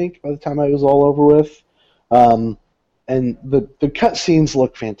 50, I think, by the time I was all over with. And the cutscenes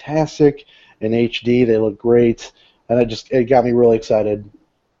look fantastic in HD. They look great, and it got me really excited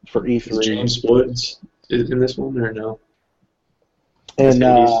for E3. Is James Woods in this one or no? In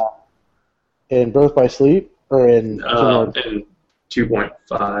Birth by Sleep or in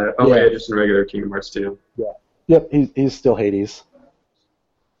 2.5. Oh yeah, just in regular Kingdom Hearts 2. Yeah. Yep, he's still Hades.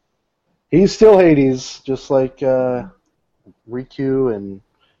 He's still Hades, just like Riku and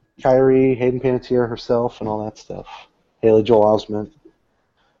Kairi, Hayden Panettiere herself, and all that stuff. Haley Joel Osment.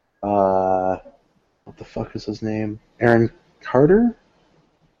 What the fuck is his name? Aaron Carter?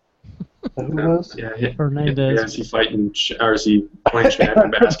 Is that who it was? Yeah, Hernandez. Is he fighting, or is he playing Shaq in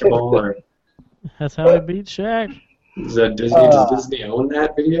basketball? Or That's how he beat Shaq. is that Disney? Does Disney own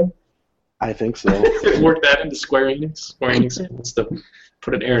that video? I think so. Work that into Square Enix. Square Enix wants to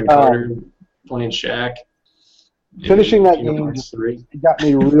put an Aaron Carter playing Shaq. Finishing that Kingdom game Hearts 3. got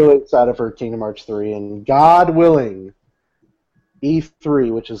me really excited for Kingdom Hearts 3, and God willing,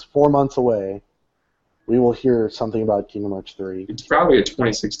 E3, which is 4 months away, we will hear something about Kingdom Hearts 3. It's probably a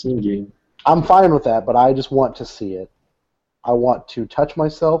 2016 game. I'm fine with that, but I just want to see it. I want to touch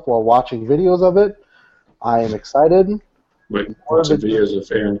myself while watching videos of it. I am excited. Wait, watching videos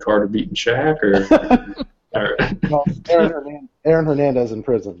of Aaron Carter beating Shaq, or No, Aaron Hernandez in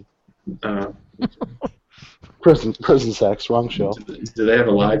prison. uh, Prison sex, wrong show. do they have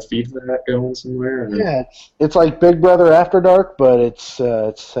a live feed for that going somewhere? Or? Yeah, it's like Big Brother After Dark, but it's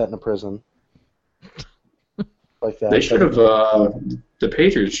set in a prison. Like that. They should have. The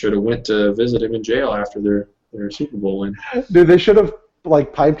Patriots should have went to visit him in jail after their Super Bowl win. Dude, they should have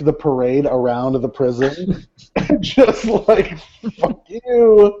piped the parade around the prison, just like fuck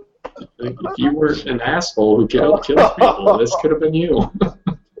you. If you were an asshole who kills people, this could have been you.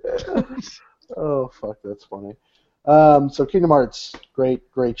 Oh fuck, that's funny. So Kingdom Hearts, great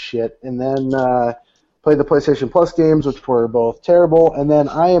shit, and then played the PlayStation Plus games, which were both terrible, and then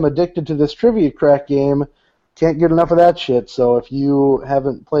I am addicted to this Trivia Crack game. Can't get enough of that shit. So if you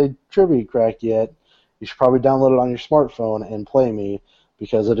haven't played Trivia Crack yet, you should probably download it on your smartphone and play me,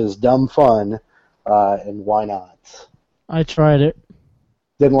 because it is dumb fun, and why not? I tried it.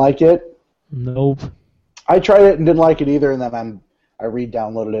 Didn't like it? Nope. I tried it and didn't like it either, and then I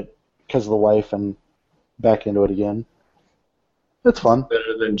re-downloaded it because of the wife and back into it again. It's fun.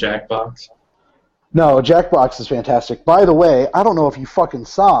 Better than Jackbox. No, Jackbox is fantastic. By the way, I don't know if you fucking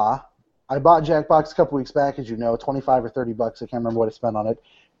saw, I bought Jackbox a couple weeks back, as you know, $25 or $30. I can't remember what I spent on it.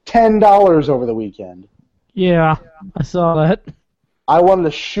 $10 over the weekend. Yeah, I saw that. I wanted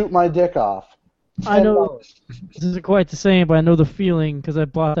to shoot my dick off. I know this isn't quite the same, but I know the feeling because I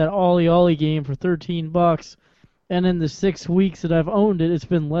bought that Ollie Ollie game for $13, and in the 6 weeks that I've owned it, it's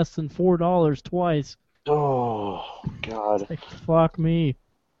been less than $4 twice. Oh God! Like, fuck me.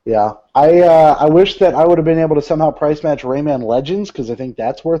 Yeah, I wish that I would have been able to somehow price match Rayman Legends, because I think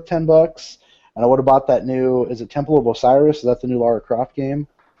that's worth $10, and I would have bought that new. Is it Temple of Osiris? Is that the new Lara Croft game?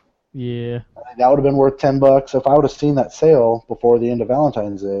 Yeah. I think that would have been worth $10. If I would have seen that sale before the end of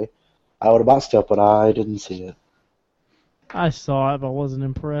Valentine's Day, I would have bought stuff, but I didn't see it. I saw it, but wasn't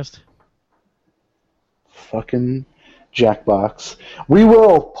impressed. Fucking Jackbox. We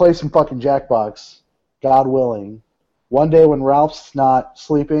will play some fucking Jackbox, God willing. One day when Ralph's not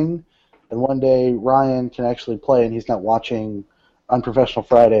sleeping, and one day Ryan can actually play and he's not watching Unprofessional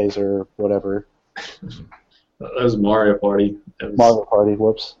Fridays or whatever. That was Mario Party. Mario Party,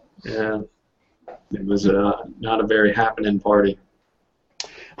 whoops. Yeah. It was not a very happening party.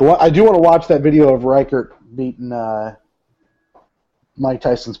 I do want to watch that video of Reichert beating Mike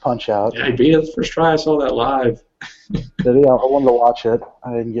Tyson's Punch-Out. Yeah, he beat it the first try. I saw that live. Did he? I wanted to watch it.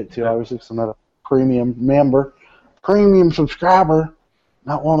 I didn't get to. Obviously, because I'm not a premium member. Premium subscriber.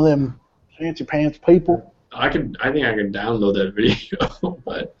 Not one of them fancy pants people. I think I could download that video,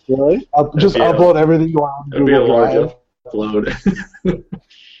 but Really? I'll just upload everything you want. it'd be a large upload.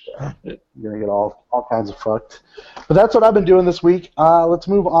 You're gonna get all kinds of fucked. But that's what I've been doing this week. Let's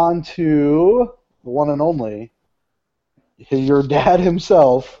move on to the one and only, your dad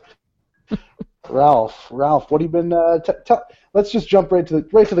himself, Ralph, what have you been? Let's just jump right to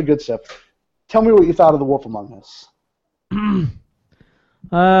the good stuff. Tell me what you thought of The Wolf Among Us.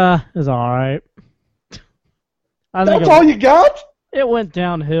 It's alright. I think That's all you got? it went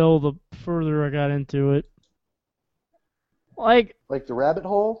downhill the further I got into it. Like the rabbit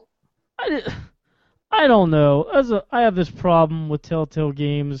hole? I don't know. I have this problem with Telltale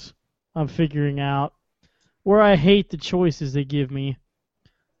games I'm figuring out where I hate the choices they give me.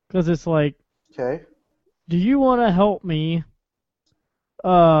 Because it's like, okay, do you want to help me?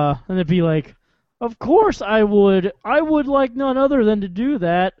 And it'd be like, of course I would. I would like none other than to do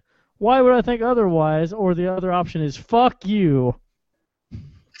that. Why would I think otherwise? Or the other option is, fuck you.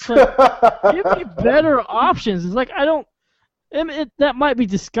 It's like, give me better options. It's like, that might be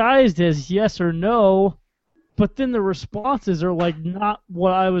disguised as yes or no, but then the responses are like not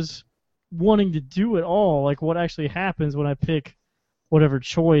what I was wanting to do at all, like what actually happens when I pick whatever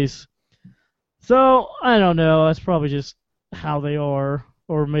choice. So, I don't know, that's probably just how they are,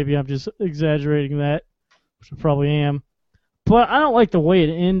 or maybe I'm just exaggerating that, which I probably am. But I don't like the way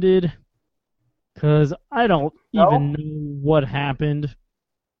it ended, because I don't even know what happened.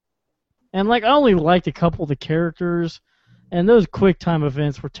 And like, I only liked a couple of the characters, and those QuickTime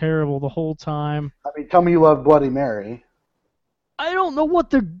events were terrible the whole time. I mean, tell me you love Bloody Mary. I don't know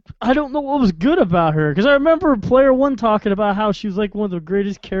what was good about her, because I remember Player One talking about how she was like one of the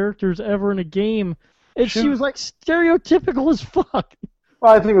greatest characters ever in a game, and she was like stereotypical as fuck.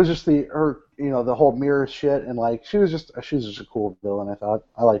 Well, I think it was just the whole mirror shit, and like she was just a cool villain. I thought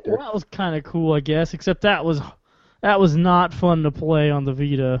I liked her. Well, that was kind of cool, I guess, except that was not fun to play on the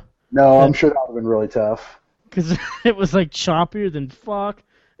Vita. No, I'm sure that would have been really tough. Because it was like choppier than fuck.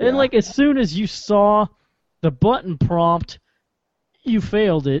 And like as soon as you saw the button prompt, you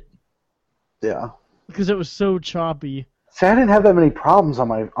failed it. Yeah. Because it was so choppy. See, I didn't have that many problems on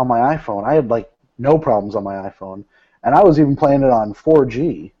my iPhone. I had like no problems on my iPhone, and I was even playing it on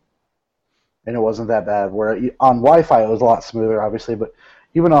 4G, and it wasn't that bad. Where on Wi-Fi it was a lot smoother, obviously, but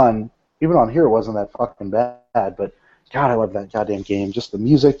even on here it wasn't that fucking bad. But God, I love that goddamn game. Just the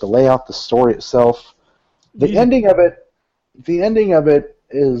music, the layout, the story itself. The ending of it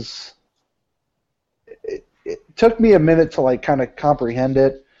is. It took me a minute to like kind of comprehend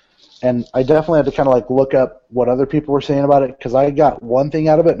it, and I definitely had to kind of like look up what other people were saying about it, because I got one thing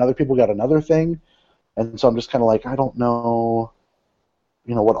out of it and other people got another thing, and so I'm just kind of like, I don't know,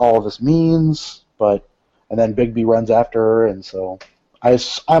 what all of this means, and then Bigby runs after her, and so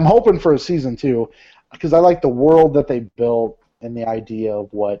I'm hoping for a season 2, because I like the world that they built and the idea of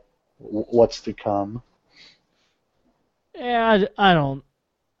what's to come. Yeah, I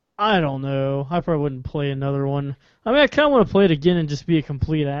don't know. I probably wouldn't play another one. I mean, I kind of want to play it again and just be a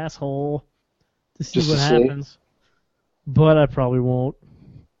complete asshole to see what happens. But I probably won't.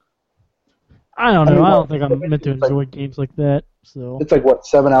 I don't know. I don't think I'm meant to enjoy games like that. So it's like, what,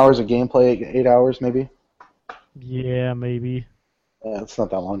 7 hours of gameplay, 8 hours maybe? Yeah, maybe. Yeah, it's not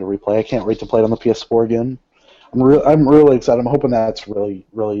that long to replay. I can't wait to play it on the PS4 again. I'm really excited. I'm hoping that's really,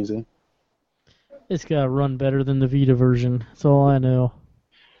 really easy. It's got to run better than the Vita version. That's all I know.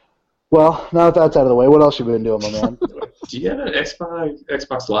 Well, now that that's out of the way, what else you been doing, my man? Do you have an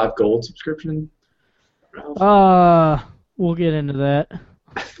Xbox Live Gold subscription, Ralph? We'll get into that.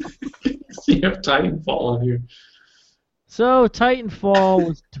 So you have Titanfall on here. So Titanfall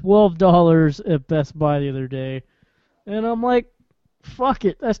was $12 at Best Buy the other day, and I'm like, fuck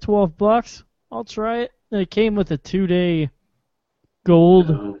it, that's $12. I'll try it. And it came with a 2-day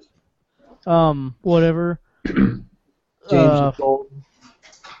gold, whatever. James Gold.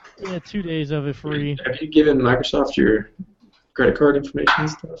 Yeah, 2 days of it free. Have you given Microsoft your credit card information and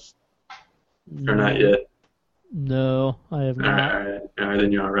stuff? Or not yet? No, I have not. All right,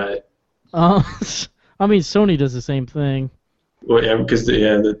 then you're all right. I mean, Sony does the same thing. Well, yeah, because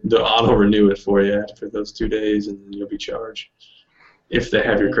the auto renew it for you for those 2 days, and then you'll be charged if they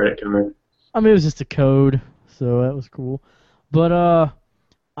have your credit card. I mean, it was just a code, so that was cool. But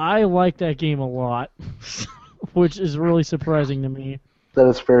I like that game a lot, which is really surprising to me. That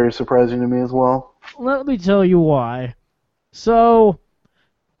is very surprising to me as well. Let me tell you why. So,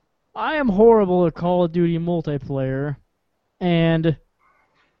 I am horrible at Call of Duty multiplayer, and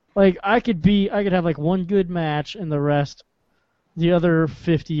like I could have like one good match, and the other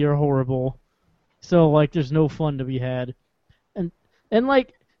 50 are horrible. So like, there's no fun to be had, and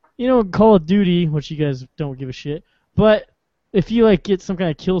like, Call of Duty, which you guys don't give a shit, but if you like get some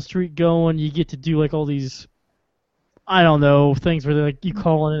kind of kill streak going, you get to do like all these, I don't know, things where like you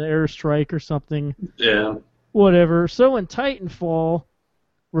call in an airstrike or something. Yeah. Whatever. So in Titanfall,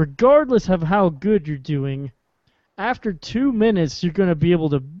 regardless of how good you're doing, after 2 minutes you're going to be able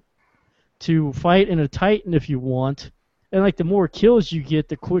to to fight in a Titan if you want. And like the more kills you get,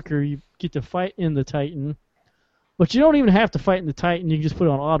 the quicker you get to fight in the Titan. But you don't even have to fight in the Titan, you can just put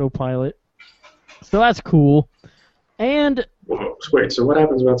it on autopilot. So that's cool. And Whoa, wait, so what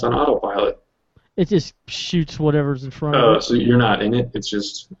happens when it's on autopilot? it just shoots whatever's in front of it. So you're not in it, it's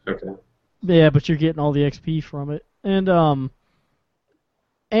just, okay. Yeah, but you're getting all the XP from it. And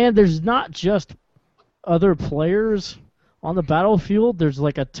there's not just other players on the battlefield. There's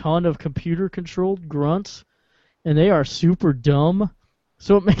like a ton of computer-controlled grunts, and they are super dumb.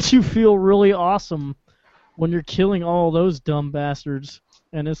 So it makes you feel really awesome when you're killing all those dumb bastards,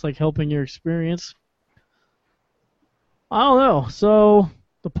 and it's like helping your experience. I don't know. So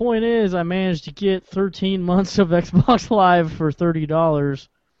the point is, I managed to get 13 months of Xbox Live for $30.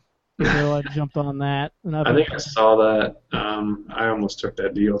 So I jumped on that. And I think I saw that. I almost took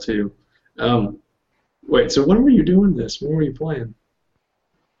that deal too. Wait, so when were you doing this? When were you playing?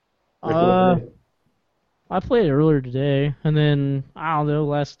 Like, I played it earlier today, and then I don't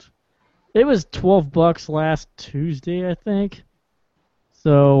know. It was $12 last Tuesday, I think.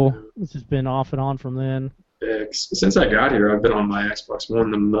 So it's just been off and on from then. Yeah, since I got here, I've been on my Xbox One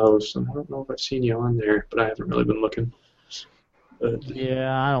the most, and I don't know if I've seen you on there, but I haven't really been looking. But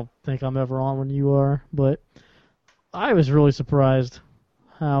yeah, I don't think I'm ever on when you are, but I was really surprised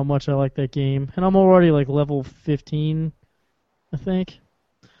how much I like that game, and I'm already like level 15, I think.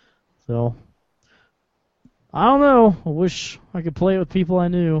 So I don't know. I wish I could play it with people I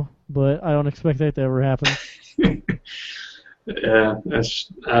knew, but I don't expect that to ever happen. yeah,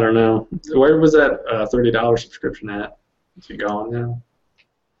 I don't know. Where was that $30 subscription at? Is it gone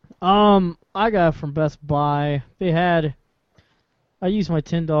now? I got it from Best Buy. I used my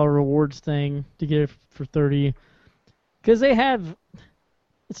 $10 rewards thing to get it for $30, because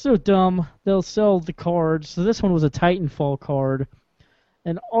it's so dumb. They'll sell the cards. So this one was a Titanfall card,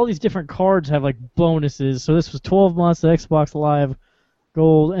 and all these different cards have like bonuses. So this was 12 months of Xbox Live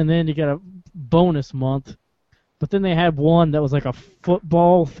Gold, and then you got a bonus month. But then they had one that was like a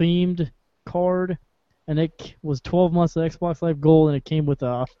football-themed card, and it was 12 months of Xbox Live Gold, and it came with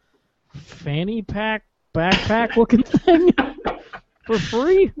a fanny pack, backpack-looking thing for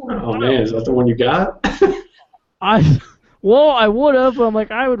free. Oh, man, is that the one you got? I would have, but I'm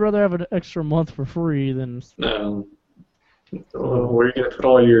like, I would rather have an extra month for free than... No. Where are you going to put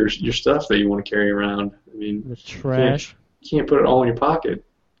all your stuff that you want to carry around? I mean, the trash. You can't put it all in your pocket.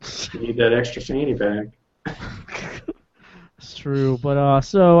 You need that extra fanny pack. It's true, but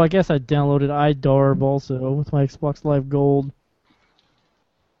so I guess I downloaded iDarb also with my Xbox Live Gold.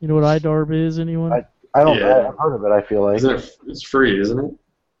 You know what iDarb is, anyone? I don't. Yeah. I've heard of it. I feel like It's free, isn't it?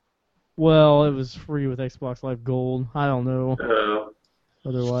 Well, it was free with Xbox Live Gold. I don't know.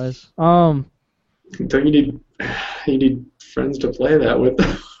 Otherwise, Don't you need friends to play that with?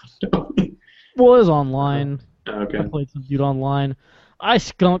 well, it was online. Okay. I played some dude online. I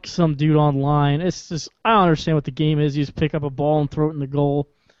skunked some dude online. It's just, I don't understand what the game is. You just pick up a ball and throw it in the goal.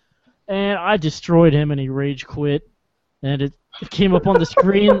 And I destroyed him, and he rage quit. And it came up on the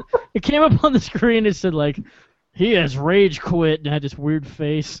screen. It came up on the screen. It said, like, he has rage quit, and had this weird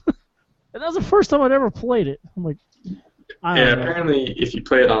face. And that was the first time I'd ever played it. I'm like, I don't know. Apparently, if you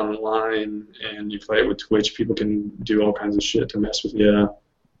play it online and you play it with Twitch, people can do all kinds of shit to mess with you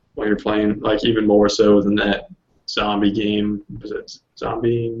while you're playing. Like, even more so than that zombie game. Was it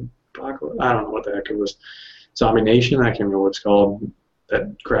Zombie Apocalypse? I don't know what the heck it was. Zombie Nation? I can't remember what it's called.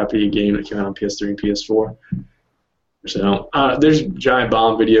 That crappy game that came out on PS3 and PS4. So there's giant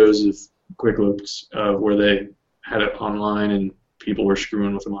bomb videos of quick looks where they had it online and people were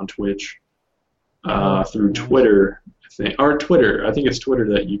screwing with them on Twitch through Twitter. I think it's Twitter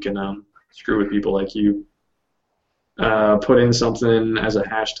that you can screw with people like you. Put in something as a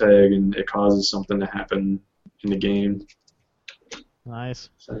hashtag and it causes something to happen in the game. Nice.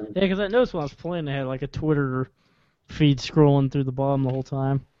 So, Yeah, because I noticed when I was playing, they had like a Twitter feed scrolling through the bottom the whole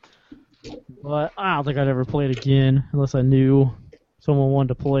time. But I don't think I'd ever play it again unless I knew someone wanted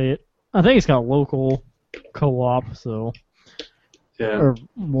to play it. I think it's got local co-op, so yeah. or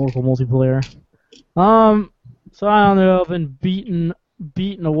local multiplayer. So I don't know. I've been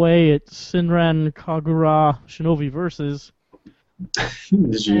beaten away at Sinran Kagura Shinobi Versus.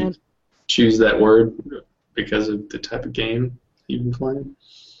 Did you choose that word because of the type of game you've been playing?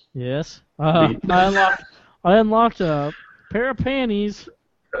 Yes. I unlocked a pair of panties.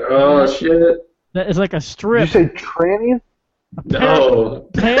 Oh shit! That is like a strip. Did you say trannies? No.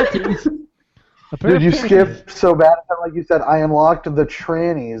 Panties. Did you skip so bad? It felt like you said, I unlocked the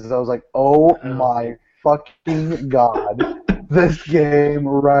trannies. I was like, oh my fucking god. This game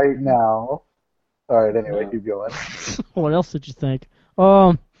right now. Alright, anyway, keep going. What else did you think?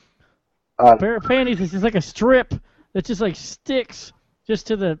 pair of panties is just like a strip that just like sticks just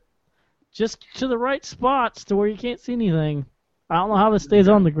to the right spots to where you can't see anything. I don't know how this stays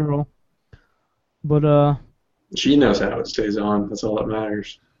on the girl, but she knows how it stays on. That's all that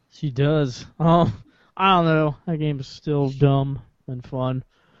matters. She does. I don't know. That game is still dumb and fun.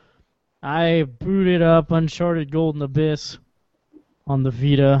 I booted up Uncharted Golden Abyss on the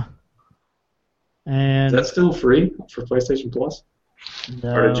Vita. And Is that still free for PlayStation Plus?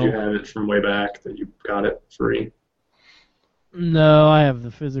 no, Or did you have it from way back that you got it free? No, I have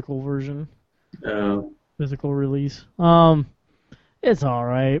the physical version. Physical release. It's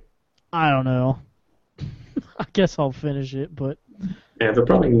alright. I don't know. I guess I'll finish it, but Yeah, they'll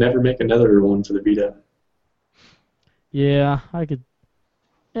probably never make another one for the Vita. yeah, I could.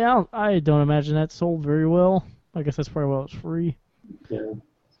 Yeah, I don't imagine that sold very well. I guess that's probably why it's free. Yeah.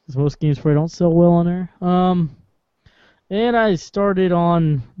 Because most games probably don't sell well on there. And I started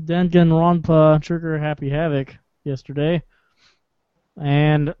on Danganronpa Trigger Happy Havoc yesterday.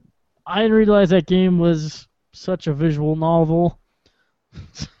 And I didn't realize that game was such a visual novel,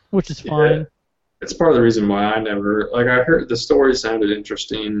 which is fine. Yeah. It's part of the reason why I never, like, I heard the story sounded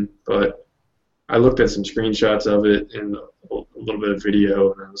interesting, but I looked at some screenshots of it and a little bit of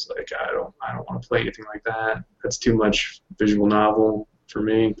video, and I was like, I don't want to play anything like that. That's too much visual novel for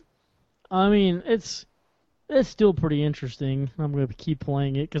me. I mean, it's still pretty interesting. I'm going to keep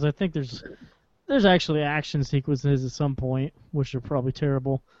playing it because I think there's actually action sequences at some point, which are probably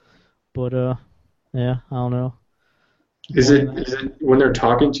terrible. But yeah, I don't know. Is it when they're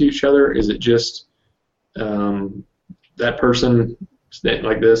talking to each other? Is it just that person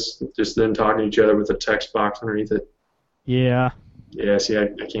like this, just them talking to each other with a text box underneath it? Yeah. Yeah. See, I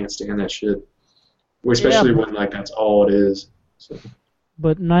can't stand that shit. Especially when like that's all it is. So.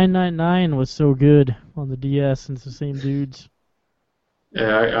 But 999 was so good on the DS, and it's the same dudes.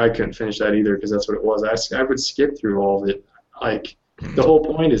 Yeah, I couldn't finish that either because that's what it was. I would skip through all of it. Like, the whole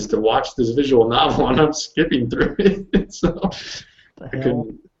point is to watch this visual novel, and I'm skipping through it. So I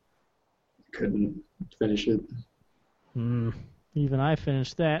couldn't finish it. Even I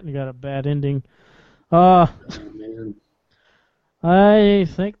finished that and got a bad ending. Oh, man. I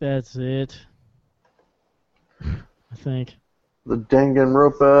think that's it. I think. The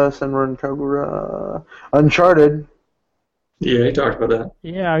Danganronpa, Senran Kagura, Uncharted. Yeah, he talked about that.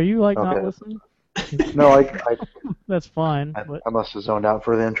 Yeah, are you like not Okay. listening? No, That's fine. I But must have zoned out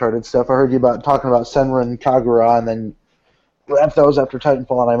for the Uncharted stuff. I heard you talking about Senran Kagura, and then left those after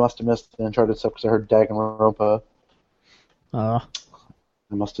Titanfall, and I must have missed the Uncharted stuff because I heard Danganronpa. I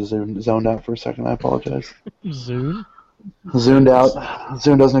must have zoned out for a second. I apologize. Zune? Zoomed out.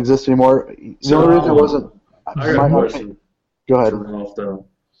 Zune doesn't exist anymore. The only reason it wasn't. I got a question. Go ahead. For Ralph, though.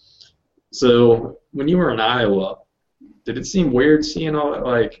 So, when you were in Iowa, did it seem weird seeing all that,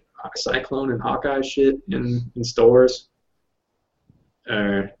 like, Cyclone and Hawkeye shit in stores?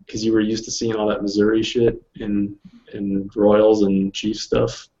 Because you were used to seeing all that Missouri shit in Royals and Chiefs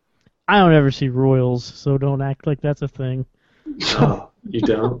stuff? I don't ever see Royals, so don't act like that's a thing. Oh, you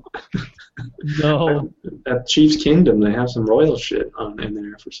don't? No. At Chiefs Kingdom, they have some Royal shit in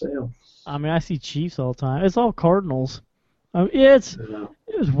there for sale. I mean, I see Chiefs all the time. It's all Cardinals. Yeah,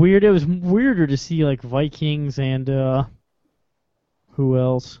 it was weird. It was weirder to see like Vikings and who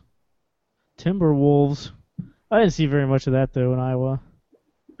else? Timberwolves. I didn't see very much of that though in Iowa.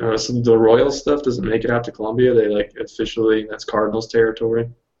 So the Royal stuff doesn't make it out to Columbia. They like officially that's Cardinals territory.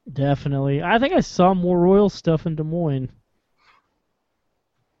 Definitely. I think I saw more Royal stuff in Des Moines.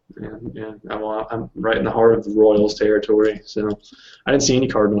 Yeah. I'm right in the heart of the Royals territory, so I didn't see any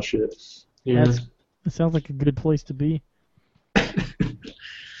Cardinal shit. Yeah. That sounds like a good place to be.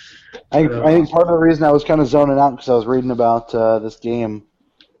 I think part of the reason I was kind of zoning out because I was reading about this game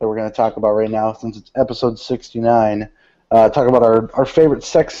that we're going to talk about right now, since it's episode 69. Talk about our favorite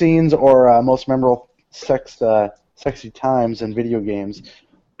sex scenes or most memorable sexy times in video games.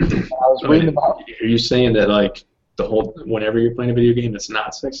 I was reading about. Are you saying that like whenever you're playing a video game, it's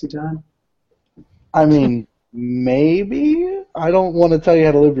not sexy time? I mean, maybe. I don't want to tell you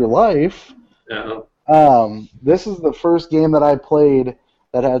how to live your life. No. This is the first game that I played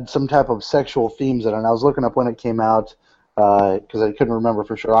that had some type of sexual themes in it. And I was looking up when it came out because I couldn't remember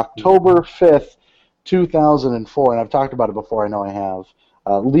for sure. October 5th, 2004, and I've talked about it before. I know I have.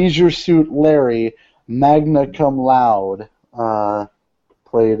 Leisure Suit Larry, Magna Cum Laude.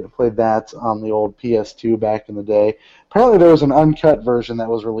 Played that on the old PS2 back in the day. Apparently there was an uncut version that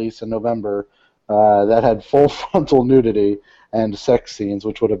was released in November that had full frontal nudity and sex scenes,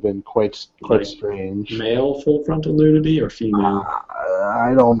 which would have been quite strange. Male full frontal nudity or female?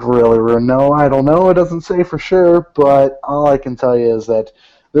 I don't really know. I don't know. It doesn't say for sure, but all I can tell you is that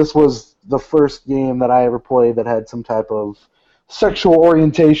this was the first game that I ever played that had some type of sexual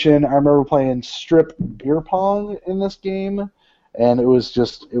orientation. I remember playing strip beer pong in this game, and it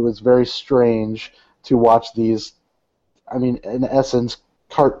was very strange to watch these, I mean, in essence,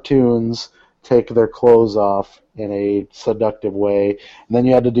 cartoons take their clothes off in a seductive way. And then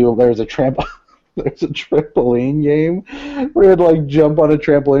you had to do, there's a trampoline game where you had to like jump on a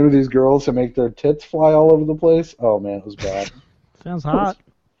trampoline with these girls to make their tits fly all over the place. Oh man, it was bad. Sounds hot.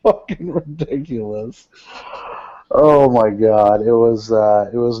 Fucking ridiculous. Oh my god, it was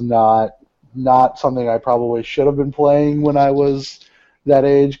not something I probably should have been playing when I was that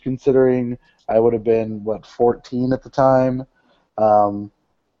age, considering I would have been 14 at the time,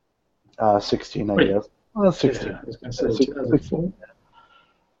 16 I guess. 16. Yeah, I was gonna say 2004.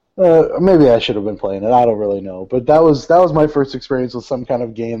 Maybe I should have been playing it. I don't really know, but that was my first experience with some kind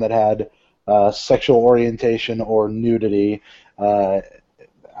of game that had sexual orientation or nudity.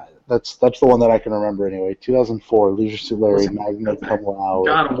 That's the one that I can remember anyway. 2004, Leisure Suit Larry, Magna Cum Laude.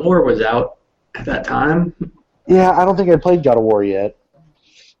 God of War was out at that time. Yeah, I don't think I played God of War yet.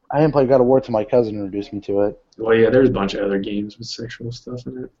 I didn't play God of War until my cousin introduced me to it. Well, yeah, there's a bunch of other games with sexual stuff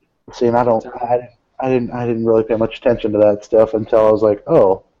in it. See, and I didn't really pay much attention to that stuff until I was like,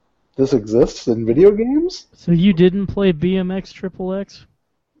 oh, this exists in video games? So you didn't play BMX Triple X?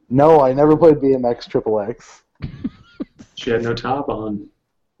 No, I never played BMX Triple X. She had no top on.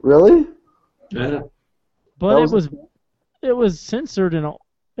 Really? Yeah. But it was censored in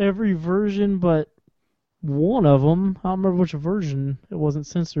every version but one of them. I don't remember which version it wasn't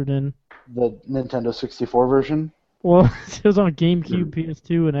censored in. The Nintendo 64 version? Well, it was on GameCube,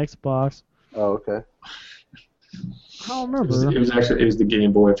 PS2, and Xbox. Oh, okay. I don't remember. It was the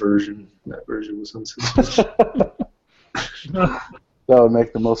Game Boy version. That version was uncensored. That would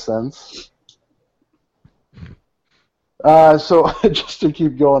make the most sense. So just to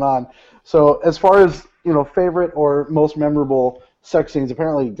keep going on, so as far as favorite or most memorable sex scenes,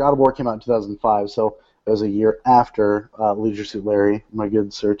 apparently God of War came out in 2005, so it was a year after Leisure Suit Larry, my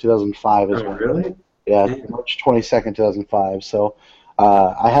good sir. 2005 is Oh, really? Yeah, March 22nd, 2005. So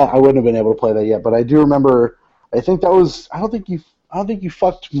I wouldn't have been able to play that yet, but I do remember. I think that was. I don't think you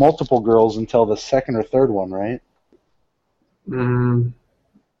fucked multiple girls until the second or third one, right?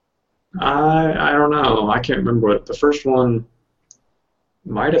 I don't know. I can't remember what the first one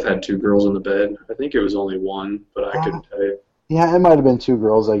might have had two girls in the bed. I think it was only one, but I couldn't tell you. Yeah, it might have been two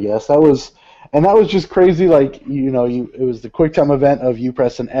girls, I guess. That was just crazy. Like it was the QuickTime event of you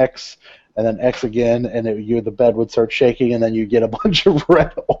press an X and then X again, and the bed would start shaking, and then you get a bunch of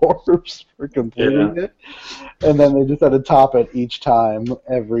red orbs for completing it. And then they just had to top it each time.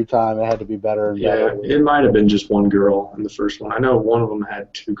 Every time it had to be better and better. Yeah, it might have been just one girl in the first one. I know one of them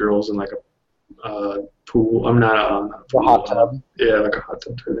had two girls in like a pool. I'm not a pool. A hot tub. Yeah, like a hot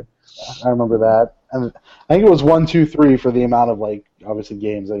tub toilet. I remember that. And I think it was 1, 2, 3 for the amount of obviously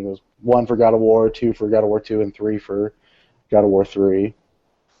games. I think it was 1 for God of War, 2 for God of War 2, and 3 for God of War 3.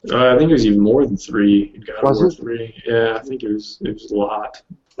 I think it was even more than 3 in God of War it? 3. Yeah, I think it was a lot.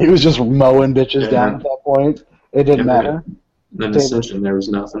 He was just mowing bitches down at that point. It didn't matter. Then Ascension, there was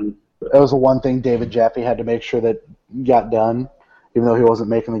nothing. That was the one thing David Jaffe had to make sure that got done, even though he wasn't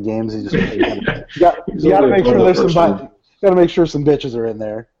making the games. He just got to make sure there's some. Got to make sure some bitches are in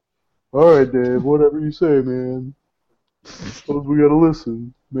there. All right, Dave. Whatever you say, man. Suppose we gotta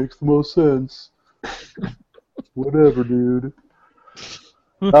listen. Makes the most sense. Whatever, dude.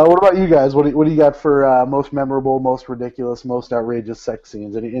 What about you guys? What do you got for most memorable, most ridiculous, most outrageous sex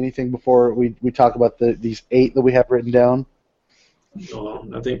scenes? Anything before we talk about these 8 that we have written down? Well,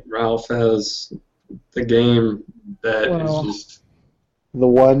 I think Ralph has the game that is just the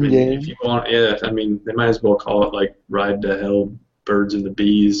one game. If you want, I mean, they might as well call it like Ride to Hell, Birds and the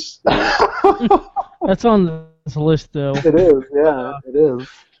Bees. That's on this list, though. It is, yeah, it is.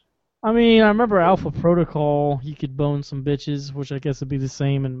 I mean, I remember Alpha Protocol, you could bone some bitches, which I guess would be the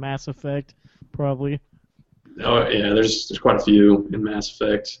same in Mass Effect, probably. Oh, yeah, there's quite a few in Mass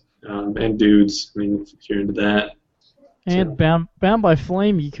Effect, and dudes, I mean, if you're into that. And so. Bound by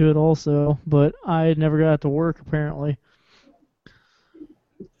Flame you could also, but I never got to work, apparently.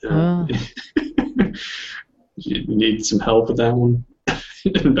 You need some help with that one?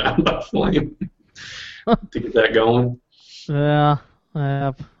 Bound by Flame to get that going? Yeah.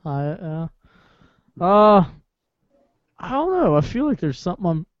 I don't know. I feel like there's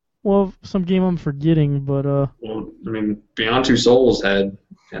something some game I'm forgetting, but Well, I mean, Beyond Two Souls had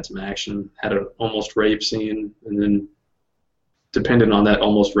some action, had an almost rape scene, and then depending on that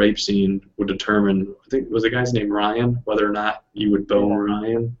almost rape scene would determine. I think was the guy's name Ryan, whether or not you would bone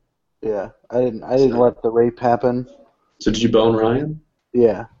Ryan. Yeah, I didn't let the rape happen. So did you bone Ryan?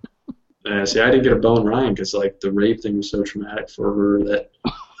 Yeah. See, I didn't get to bone Ryan because like the rape thing was so traumatic for her that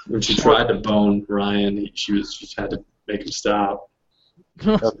when she tried to bone Ryan, she just had to make him stop.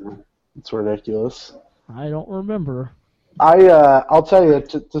 It's ridiculous. I don't remember. I'll tell you,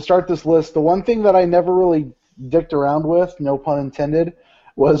 to start this list, the one thing that I never really dicked around with, no pun intended,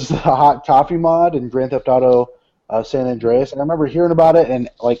 was the hot coffee mod in Grand Theft Auto San Andreas. And I remember hearing about it and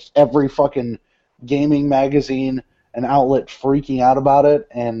like every fucking gaming magazine and outlet freaking out about it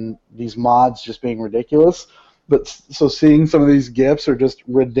and these mods just being ridiculous. But so seeing some of these GIFs are just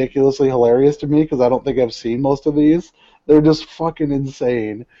ridiculously hilarious to me because I don't think I've seen most of these. They're just fucking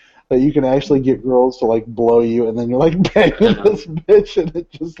insane. That you can actually get girls to like blow you, and then you're like banging this bitch, and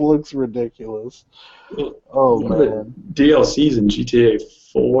it just looks ridiculous. Oh man! DLCs in GTA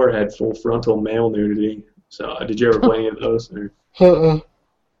 4 had full frontal male nudity. So did you ever play any of those? Or?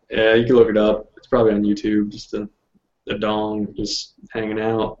 Yeah, you can look it up. It's probably on YouTube. Just a dong just hanging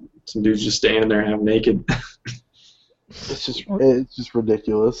out. Some dudes just standing there half naked. It's just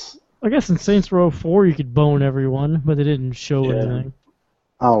ridiculous. I guess in Saints Row 4 you could bone everyone, but they didn't show anything.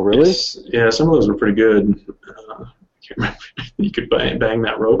 Oh, really? Yeah, some of those were pretty good. I can't remember. You could bang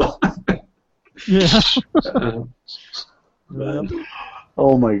that robot. Yeah.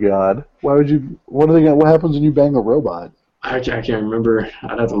 Oh my God! Why would you? What happens when you bang a robot? I can't remember.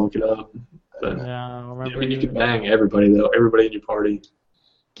 I'd have to look it up. But, yeah, I remember. I mean, you could bang everybody though. Everybody in your party.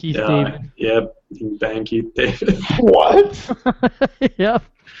 Keith David. Yep, you can bang Keith David. What? Yep.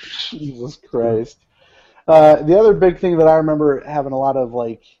 Jesus Christ. The other big thing that I remember having a lot of,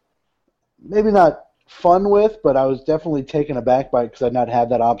 like, maybe not fun with, but I was definitely taken aback by it because I'd not had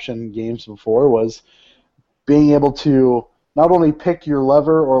that option in games before, was being able to not only pick your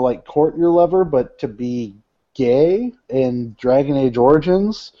lover or, like, court your lover, but to be gay in Dragon Age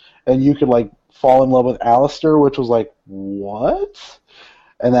Origins, and you could, like, fall in love with Alistair, which was like, what?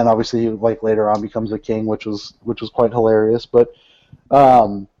 And then obviously, like, later on becomes a king, which was quite hilarious, but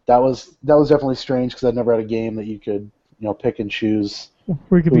that was definitely strange because I'd never had a game that you could, pick and choose.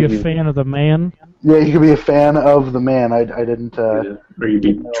 Where you could be a fan of the man. Yeah, you could be a fan of the man. I didn't. Or you'd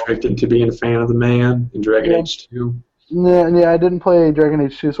be tricked into being a fan of the man in Dragon Age 2. Yeah, I didn't play Dragon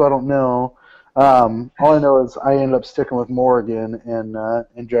Age 2, so I don't know. All I know is I ended up sticking with Morrigan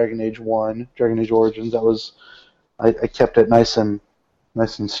in Dragon Age 1, Dragon Age Origins. I kept it nice and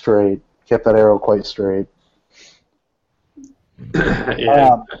straight. Kept that arrow quite straight.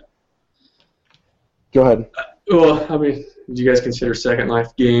 Yeah. Go ahead. Well, I mean, do you guys consider Second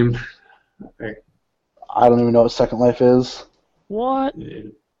Life game? I don't even know what Second Life is. What? Yeah.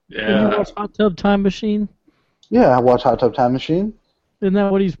 Did you watch Hot Tub Time Machine? Yeah, I watch Hot Tub Time Machine. Isn't that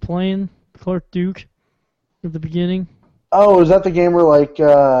what he's playing, Clark Duke, at the beginning? Oh, is that the game where, like,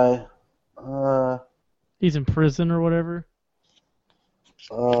 he's in prison or whatever?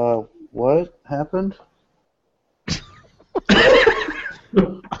 What happened?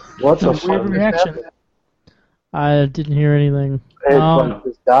 What the weird reaction? I didn't hear anything. It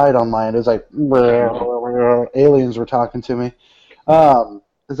just died on mine. It was like, aliens were talking to me.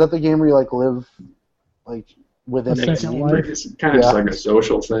 Is that the game where you, like, live, like, within a second life? It's kind of just like a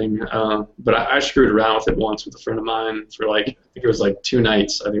social thing. But I screwed around with it once with a friend of mine for, like, I think it was, like, 2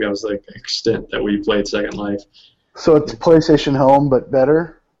 nights. I think that was, like, the extent that we played Second Life. So it's PlayStation Home, but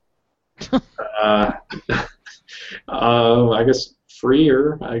better? I guess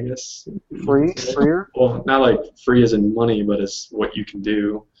freer, I guess. Freer? Well, not like free as in money, but it's what you can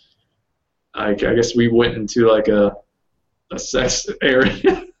do. Like, I guess we went into like a sex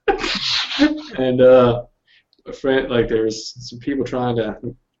area, and a friend, like, there's some people trying to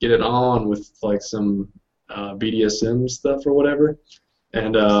get it on with like some BDSM stuff or whatever,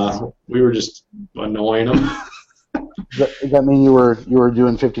 and we were just annoying them. Does that mean you were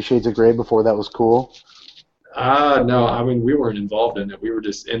doing 50 Shades of Grey before that was cool? No, I mean, we weren't involved in it. We were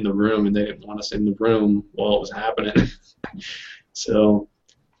just in the room, and they didn't want us in the room while it was happening. So,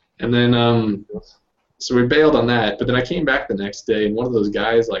 and then, so we bailed on that. But then I came back the next day, and one of those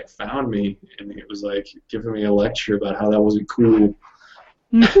guys, like, found me, and it was, like, giving me a lecture about how that wasn't cool.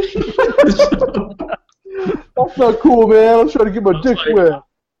 That's not cool, man. I'm trying to get my dick wet.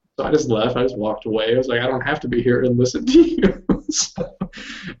 So I just left. I just walked away. I was like, I don't have to be here and listen to you. So I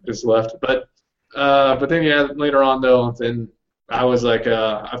just left. But then, yeah, later on, though, then I was like,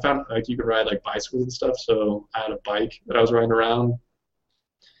 I found, like, you could ride, like, bicycles and stuff, so I had a bike that I was riding around.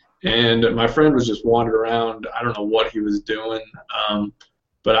 And my friend was just wandering around. I don't know what he was doing,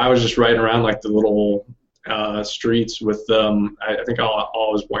 but I was just riding around, like, the little streets with, I think all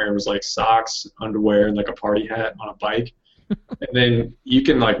I was wearing was, like, socks, underwear, and, like, a party hat on a bike. And then you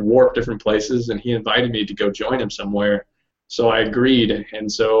can, like, warp different places, and he invited me to go join him somewhere. So I agreed,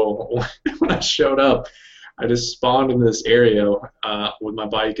 and so when I showed up, I just spawned in this area with my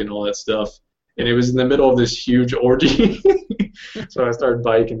bike and all that stuff, and it was in the middle of this huge orgy. So I started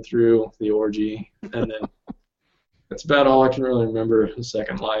biking through the orgy, and then that's about all I can really remember of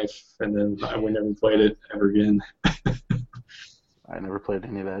Second Life, and then we never played it ever again. I never played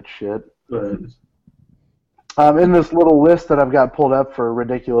any of that shit. But In this little list that I've got pulled up for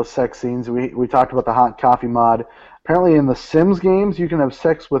ridiculous sex scenes, we talked about the hot coffee mod. Apparently in the Sims games, you can have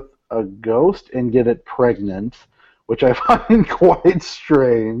sex with a ghost and get it pregnant, which I find quite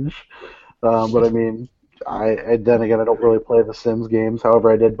strange. But I mean, then again, I don't really play the Sims games.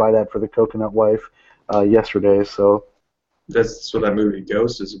 However, I did buy that for the Coconut Wife yesterday. So that's what that movie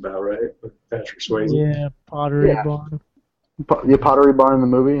Ghost is about, right? With Patrick Swayze. Yeah, Pottery Barn. Yeah, Pottery Barn in the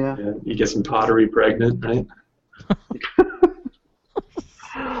movie, yeah. Yeah, you get some pottery pregnant, right?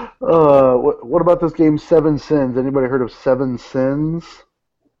 What about this game, Seven Sins? Anybody heard of Seven Sins?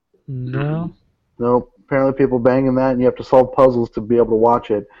 No. Nope. Apparently people banging that, and you have to solve puzzles to be able to watch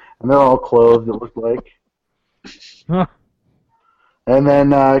it. And they're all clothed, it looked like. Huh. And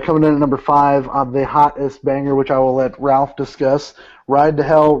then coming in at number 5, the hottest banger, which I will let Ralph discuss, Ride to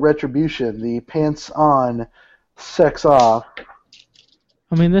Hell Retribution, the pants on, sex off.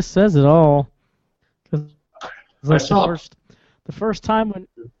 I mean, this says it all. 'Cause I saw the first time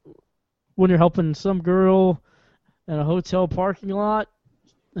when you're helping some girl in a hotel parking lot,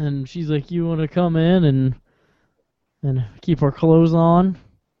 and she's like, "You want to come in and keep her clothes on?"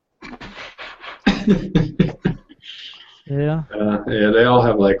 Yeah. Yeah, they all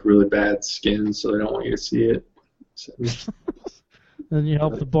have like really bad skin, so they don't want you to see it. So, Then you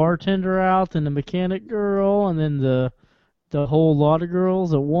help the bartender out, and the mechanic girl, and then the whole lot of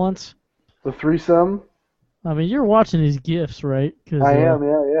girls at once. The threesome? I mean, you're watching these gifs, right? 'Cause, I am,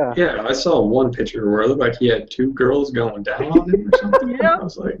 yeah. yeah, I saw one picture where it looked like he had 2 girls going down on him or something. Yeah. I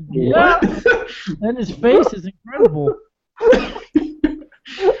was like, Yeah. what? And his face is incredible.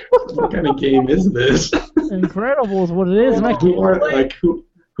 What kind of game is this? Incredible is what it is, and I can't play. Like who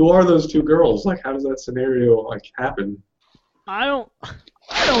are those 2 girls? Like, how does that scenario like happen? I don't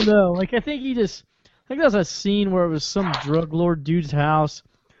know. Like, I think there was a scene where it was some drug lord dude's house,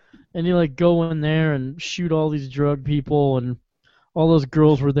 and he like go in there and shoot all these drug people, and all those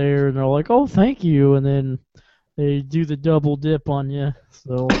girls were there, and they're like, "Oh, thank you," and then they do the double dip on you.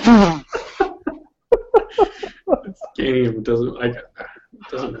 So This game doesn't make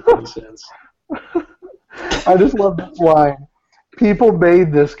any sense. I just love this line. People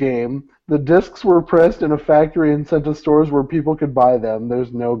made this game. The discs were pressed in a factory and sent to stores where people could buy them.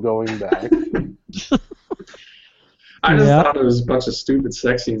 There's no going back. I just Yeah. thought it was a bunch of stupid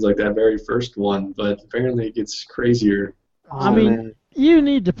sex scenes like that very first one, but apparently it gets crazier. I mean, you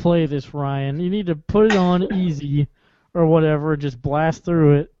need to play this, Ryan. You need to put it on easy or whatever, just blast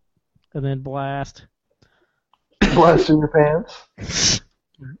through it, and then blast. Blast in your pants.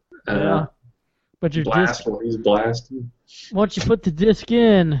 Yeah. But your Blast disc, while he's blasting. once you put the disc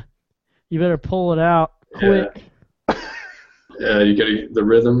in, you better pull it out quick. Yeah, you get the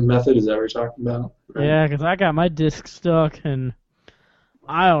rhythm method. Is that what you're talking about? Right? Yeah, 'cause I got my disc stuck, and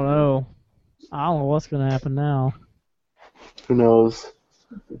I don't know. I don't know what's going to happen now. Who knows?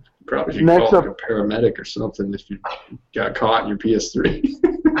 Probably should Next call up- like a paramedic or something if you got caught in your PS3.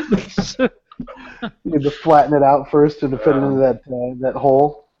 You need to flatten it out first and to fit it into that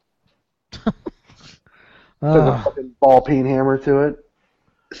hole. Put a fucking ball peen hammer to it.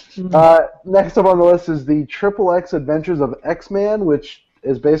 Next up on the list is the Triple X Adventures of X-Man, which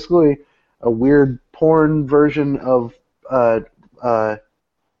is basically a weird porn version of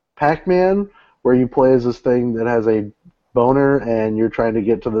Pac-Man, where you play as this thing that has a boner and you're trying to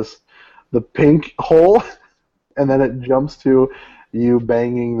get to the pink hole, and then it jumps to you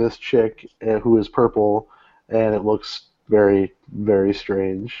banging this chick who is purple, and it looks very, very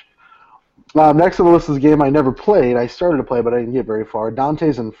strange. Next on the list is a game I never played. I started to play, but I didn't get very far.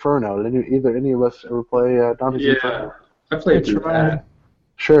 Dante's Inferno. Did any of us ever play Dante's Inferno? Yeah, I played through that.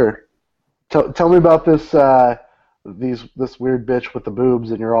 Sure. Tell me about this this weird bitch with the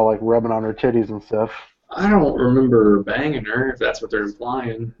boobs, and you're all like rubbing on her titties and stuff. I don't remember banging her, if that's what they're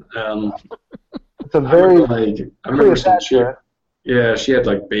implying. It's a very I remember some chick. Cleopatra. Yeah, she had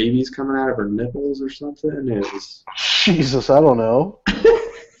like babies coming out of her nipples or something. It was. Jesus, I don't know.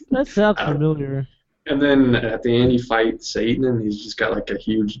 That sounds familiar. And then at the end, you fight Satan, and he's just got like a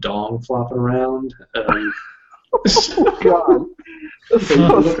huge dong flopping around. God.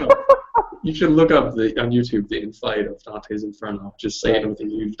 You should look up on YouTube the in-fight of Dante's Inferno. Just Satan with a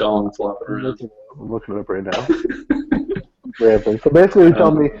huge dong flopping around. I'm looking it up right now. Ramping. So basically, you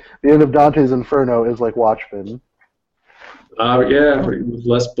tell me the end of Dante's Inferno is like Watchmen. Yeah,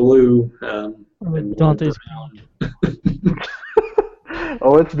 less blue. And more Dante's brown.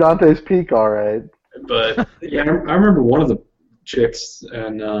 Oh, it's Dante's Peak, all right. But yeah, I remember one of the chicks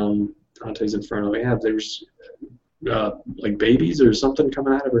and Dante's Inferno. Yeah, there's like babies or something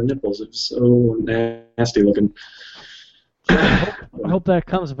coming out of her nipples. It was so nasty looking. I hope that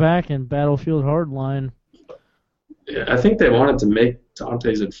comes back in Battlefield Hardline. Yeah, I think they wanted to make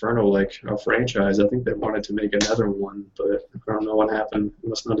Dante's Inferno like a franchise. I think they wanted to make another one, but I don't know what happened. It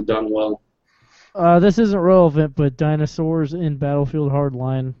must not have done well. This isn't relevant, but dinosaurs in Battlefield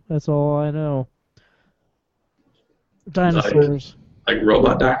Hardline. That's all I know. Dinosaurs. Like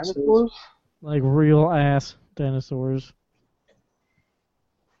robot dinosaurs? Like real ass dinosaurs.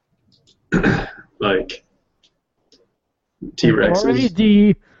 Like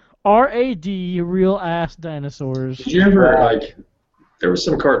T-Rexes. R.A.D. real ass dinosaurs. Did you ever, like, there was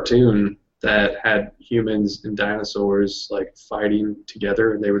some cartoon that had humans and dinosaurs, like, fighting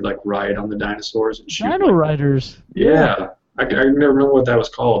together, and they would, like, ride on the dinosaurs and shoot. Dino Riders. Yeah. I never remember what that was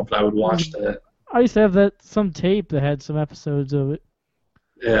called, but I would watch that. I used to have some tape that had some episodes of it.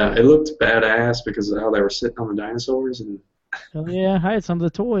 Yeah, it looked badass because of how they were sitting on the dinosaurs. And Hell yeah, I had some of the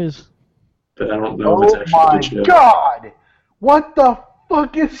toys. but I don't know if it's actually my good show. God! What the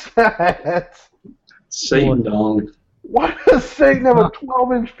fuck is that? Satan dong. Why does Satan have a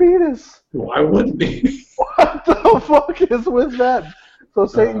 12-inch penis? Why wouldn't he? What the fuck is with that? So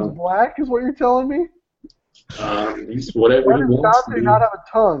Satan's black is what you're telling me? He's whatever Why he does wants to Dante be. not have a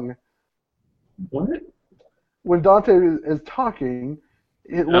tongue? What? When Dante is talking,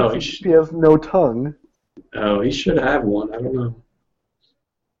 it looks like he he has no tongue. Oh, he should have one. I don't know.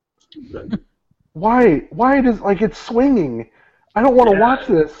 But, Why? Why does it's swinging? I don't want to watch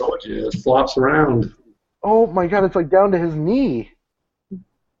this. I told you, it flops around. Oh my God! It's like down to his knee.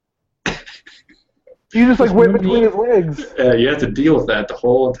 You just went between his legs. You have to deal with that the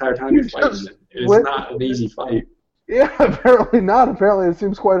whole entire time you're fighting it. It's not an easy fight. Yeah, apparently not. Apparently it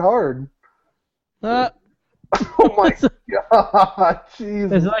seems quite hard. Oh my God!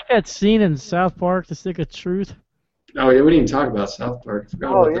 Jesus. It's like that scene in South Park, The Stick of Truth. Oh yeah, we didn't even talk about South Park. I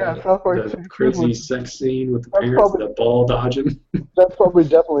forgot about that. South Park. The crazy sex scene with the parents, the ball dodging. That's probably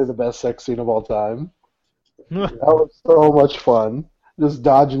definitely the best sex scene of all time. That was so much fun. Just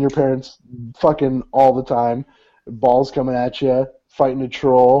dodging your parents fucking all the time. Balls coming at you, fighting a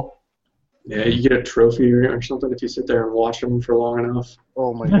troll. Yeah, you get a trophy or something if you sit there and watch them for long enough.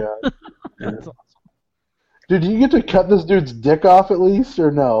 Oh my God. Yeah. Dude, did you get to cut this dude's dick off at least,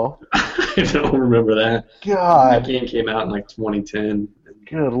 or no? I don't remember that. God. That game came out in 2010.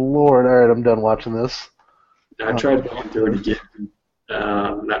 Good Lord. All right, I'm done watching this. I tried going through it again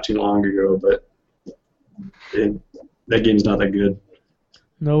not too long ago, but that game's not that good.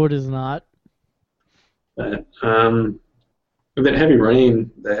 No, it is not. But then Heavy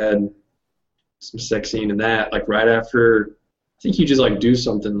Rain, they had some sex scene in that. Like right after, I think you just do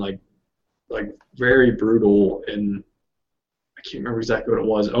something like very brutal, and I can't remember exactly what it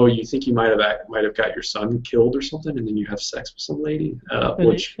was. Oh, you think you might have got your son killed or something, and then you have sex with some lady.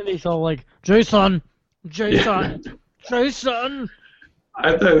 And he's all like, Jason, Jason.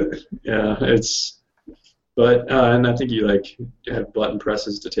 I thought, yeah, it's. But and I think you have button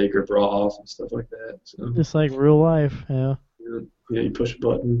presses to take her bra off and stuff like that. So. Just like real life, yeah. Yeah, you push a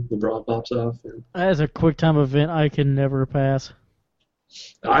button, the bra pops off. And... As a QuickTime event, I can never pass.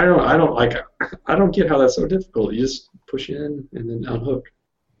 I don't get how that's so difficult. You just push in and then unhook.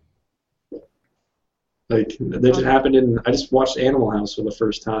 That happened I just watched Animal House for the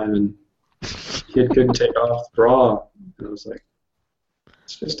first time, and kid couldn't take off the bra, and I was like,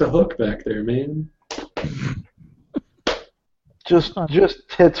 it's just a hook back there, man. Just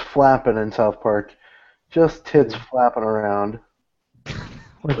tits flapping in South Park. Just tits flapping around.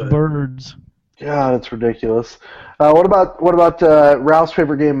 Like birds. God, it's ridiculous. What about Ralph's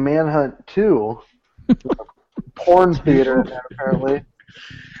favorite game, Manhunt 2? Porn theater, apparently.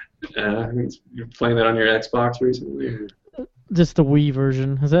 You're playing that on your Xbox recently? Or? Just the Wii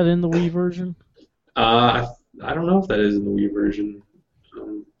version. Is that in the Wii version? I don't know if that is in the Wii version.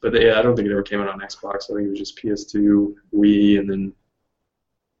 But yeah, I don't think it ever came out on Xbox. I think it was just PS2, Wii, and then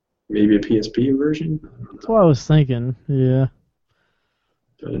maybe a PSP version. That's what I was thinking, yeah.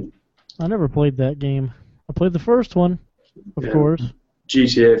 But, I never played that game. I played the first one, of course.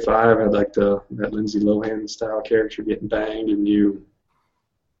 GTA 5 had that Lindsay Lohan style character getting banged, and you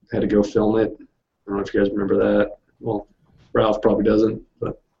had to go film it. I don't know if you guys remember that. Well, Ralph probably doesn't,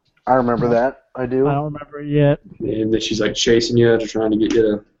 but I remember that. I do. I don't remember it yet. And then she's chasing you, trying to get you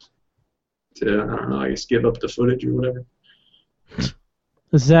to I don't know, I guess give up the footage or whatever.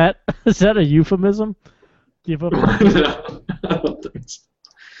 Is that a euphemism? Give up. I don't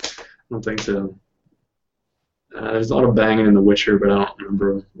think so. There's a lot of banging in The Witcher, but I don't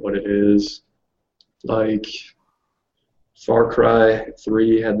remember what it is. Like, Far Cry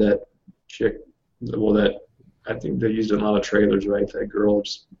 3 had that chick, well, that I think they used it in a lot of trailers, right? That girl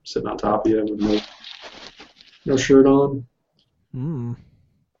just sitting on top of you with no shirt on. Mm.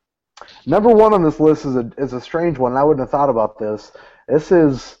 Number one on this list is a strange one. I wouldn't have thought about this. This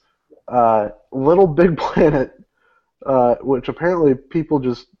is Little Big Planet, which apparently people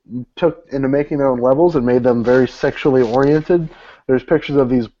just took into making their own levels and made them very sexually oriented. There's pictures of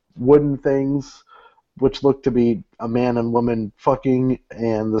these wooden things which look to be a man and woman fucking,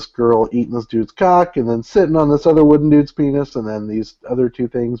 and this girl eating this dude's cock, and then sitting on this other wooden dude's penis, and then these other two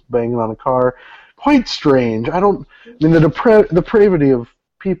things banging on a car. Quite strange. I mean, the depravity of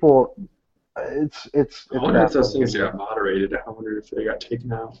people. It's I wonder if those things got moderated. I wonder if they got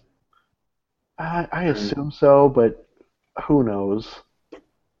taken out. I assume so, but who knows? It's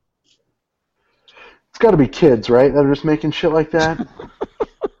got to be kids, right? That are just making shit like that.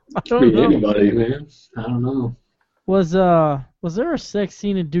 Could be anybody, man. I don't know. Was there a sex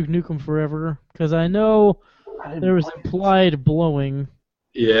scene in Duke Nukem Forever? Because I know there was implied blowing.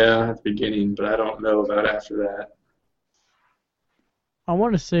 Yeah, at the beginning, but I don't know about after that. I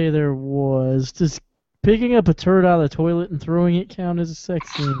want to say there was. Does picking up a turd out of the toilet and throwing it count as a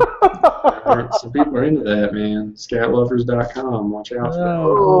sex scene? Some people are into that, man. Scatlovers.com. Watch out for that.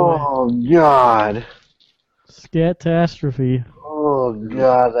 Oh, God. Scatastrophe. Oh,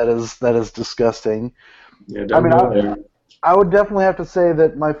 God, that is disgusting. Yeah, don't go there. I would definitely have to say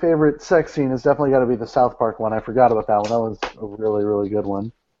that my favorite sex scene has definitely got to be the South Park one. I forgot about that one. That was a really, really good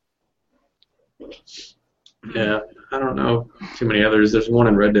one. Yeah, I don't know too many others. There's one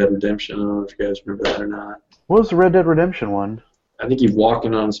in Red Dead Redemption. I don't know if you guys remember that or not. What was the Red Dead Redemption one? I think he's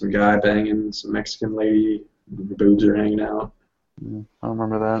walking on some guy banging some Mexican lady. The boobs are hanging out. I don't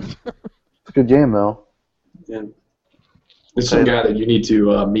remember that. It's a good game, though. Yeah. There's some guy that you need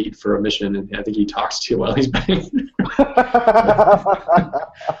to meet for a mission, and I think he talks to you while he's banging. But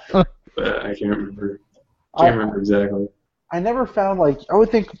I can't remember. Can't remember exactly. I never found, like, I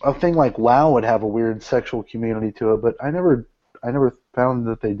would think a thing like WoW would have a weird sexual community to it, but I never found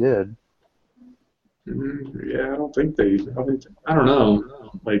that they did. Yeah, I don't think they. I don't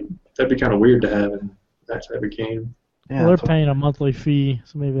know. Like, that'd be kind of weird to have in that type of game. Yeah, well, they're paying a monthly fee,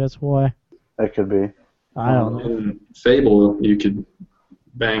 so maybe that's why. That could be. I don't know. In Fable, you could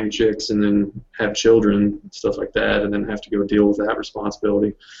bang chicks and then have children, stuff like that, and then have to go deal with that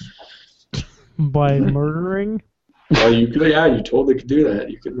responsibility. By murdering? Well, you totally could do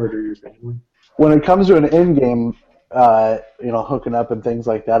that. You could murder your family. When it comes to an in-game, hooking up and things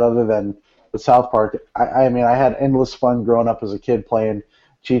like that, other than the South Park, I mean, I had endless fun growing up as a kid playing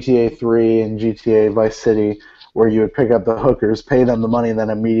GTA 3 and GTA Vice City, where you would pick up the hookers, pay them the money, and then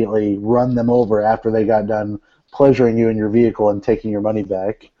immediately run them over after they got done pleasuring you in your vehicle and taking your money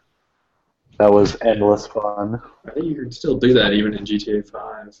back. That was endless fun. I think you could still do that even in GTA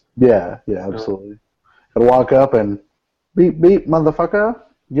 5. Yeah, absolutely. I'd walk up and beep, beep, motherfucker,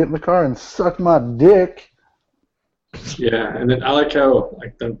 get in the car and suck my dick. Yeah, and then I like how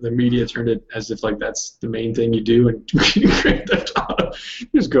the media turned it as if like that's the main thing you do in Grand Theft Auto.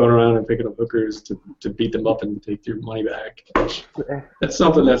 You're just going around and picking up hookers to beat them up and take your money back. That's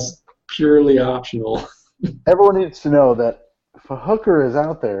something that's purely optional. Everyone needs to know that if a hooker is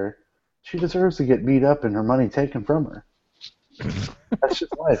out there, she deserves to get beat up and her money taken from her. That's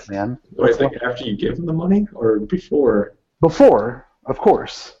just life, man. Wait, like after you give them the money or before? Before, of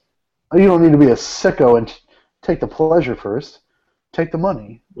course. You don't need to be a sicko and take the pleasure first. Take the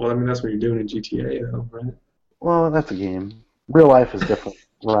money. Well, I mean, that's what you're doing in GTA, though, right? Well, that's a game. Real life is different,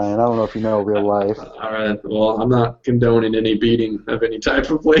 Ryan. I don't know if you know real life. All right. Well, I'm not condoning any beating of any type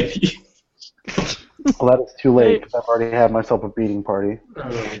of lady. Well, that is too late because I've already had myself a beating party.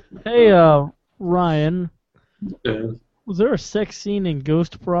 Hey, Ryan. Yeah. Was there a sex scene in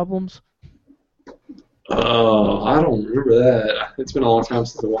Ghost Problems? Oh, I don't remember that. It's been a long time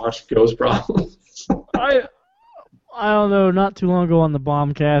since I watched Ghost Problems. I don't know. Not too long ago on the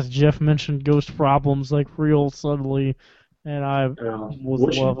Bombcast, Jeff mentioned Ghost Problems like real subtly, and I was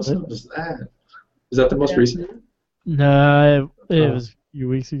loving it. Was that? Is that the most recent one? No, it was a few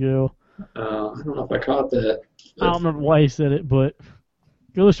weeks ago. I don't know if I caught that. I don't remember why he said it, but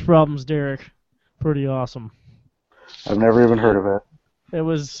Ghost Problems, Derek, pretty awesome. I've never even heard of it. It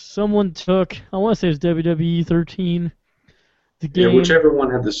was someone took, I want to say it was WWE 13. The game, Yeah, whichever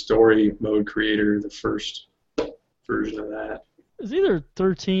one had the story mode creator, the first version of that. It was either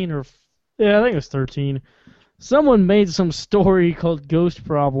 13 or, yeah, I think it was 13. Someone made some story called Ghost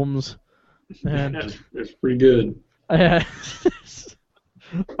Problems. And It's pretty good. I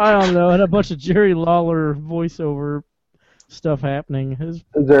don't know. And a bunch of Jerry Lawler voiceover stuff happening. Is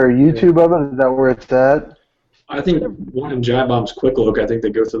there a YouTube of it? Is that where it's at? I think one in Giant Bomb's Quick Look, I think they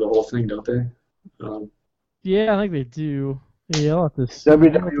go through the whole thing, don't they? Yeah, I think they do. Yeah, I'll have to see.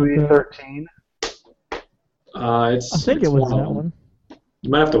 WWE 13. I think it was that one. You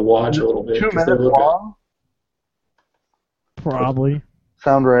might have to watch a little bit. 2 minutes long? Probably.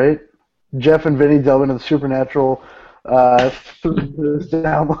 Sound right. Jeff and Vinny delve into the supernatural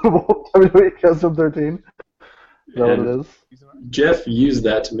downloadable WWE Custom 13. Is that what it is? Jeff used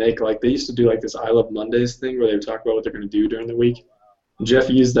that to make, like, they used to do, like, this I Love Mondays thing where they would talk about what they're going to do during the week. And Jeff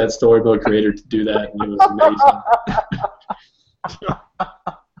used that storyboard creator to do that, and it was amazing.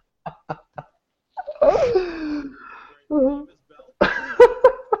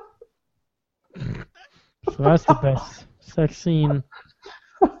 So that's the best sex scene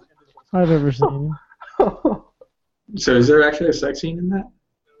I've ever seen. So is there actually a sex scene in that?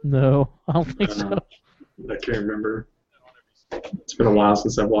 No, I don't think so. I can't remember. It's been a while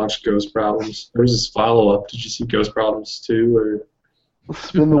since I've watched Ghost Problems. There's this follow-up. Did you see Ghost Problems 2? Or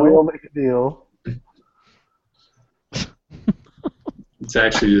Spin the wheel, make a deal. It's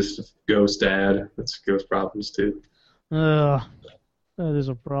actually just a ghost ad. It's Ghost Problems 2. That is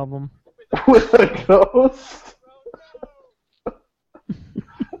a problem. With a ghost?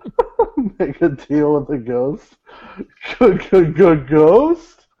 Make a deal with a ghost? Good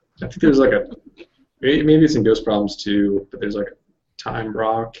ghost? I think there's like a... Maybe it's in Ghost Problems 2, but there's like a time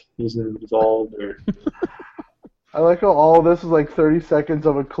rock he's involved. Or... I like how all this is like 30 seconds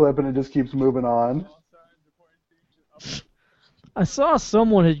of a clip and it just keeps moving on. I saw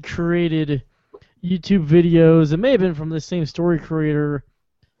someone had created YouTube videos. It may have been from the same story creator,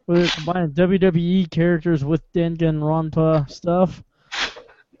 where they're combining WWE characters with Danganronpa stuff.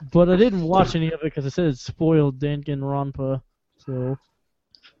 But I didn't watch any of it because it said it spoiled Danganronpa. So.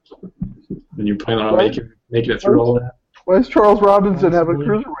 And you plan on making it through all that? Why does Charles Robinson have a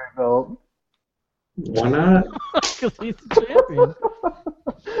cruiserweight belt? Why not? Because he's the champion.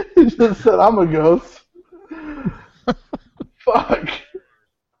 He just said, I'm a ghost. Fuck.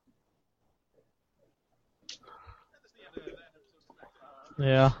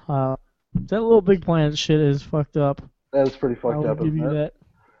 Yeah, that little Big Planet shit is fucked up. That's pretty fucked up, give isn't you it?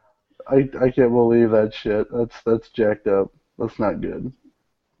 that. I can't believe that shit. That's jacked up. That's not good.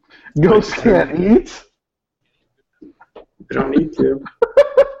 Ghosts can't eat? They don't need to.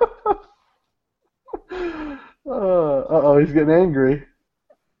 Uh-oh, he's getting angry.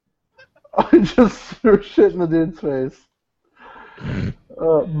 I just threw shit in the dude's face.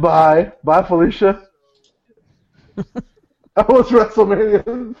 Bye. Bye, Felicia. That was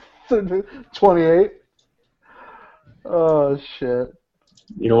WrestleMania 28. Oh, shit.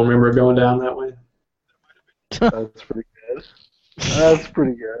 You don't remember going down that way? That's pretty good. That's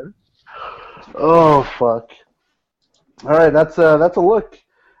pretty good. Oh, fuck. All right, that's a look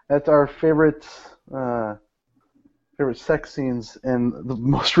at our favorite sex scenes in the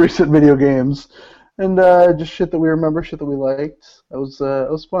most recent video games, and just shit that we remember, shit that we liked. It was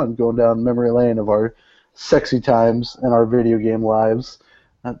fun going down memory lane of our sexy times in our video game lives.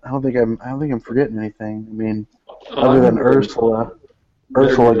 I don't think I'm forgetting anything. I mean, other than Ursula.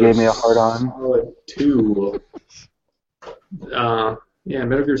 Ursula gave me a hard on. Solid 2. Yeah,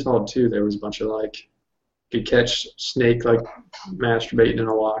 Metal Gear Solid 2. There was a bunch of like, you could catch Snake like masturbating in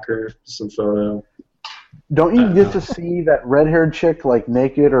a locker. Some photo. Don't you get to see that red-haired chick like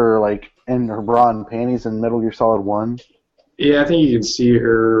naked or like in her bra and panties in Metal Gear Solid 1? Yeah, I think you can see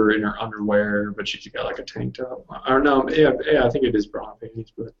her in her underwear, but she's got like a tank top. Or no, yeah, I think it is bra and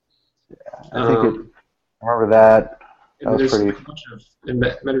panties, but yeah, I think I remember that. That was pretty. In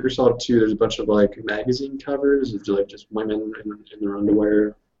Metal Gear Solid 2, there's a bunch of like magazine covers of like just women in their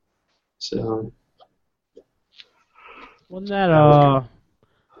underwear. So. Wasn't that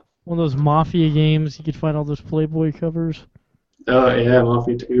one of those Mafia games you could find all those Playboy covers? Oh yeah,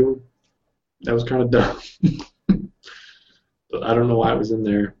 Mafia 2. That was kind of dumb. But I don't know why it was in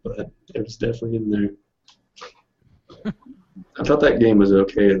there, but it was definitely in there. I thought that game was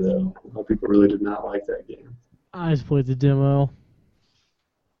okay though. A lot of people really did not like that game. I just played the demo.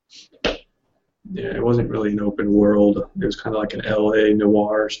 Yeah, it wasn't really an open world. It was kind of like an LA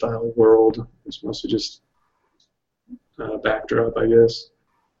noir style world. It was mostly just backdrop, I guess.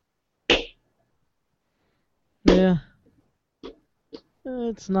 Yeah.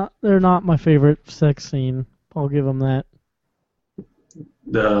 They're not my favorite sex scene. I'll give them that.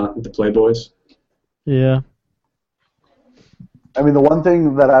 The Playboys. Yeah. I mean, the one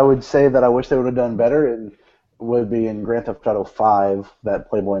thing that I would say that I wish they would have done better would be in Grand Theft Auto 5, that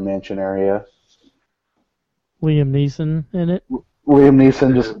Playboy Mansion area. Liam Neeson in it. Liam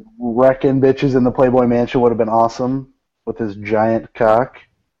Neeson just wrecking bitches in the Playboy Mansion would have been awesome with his giant cock.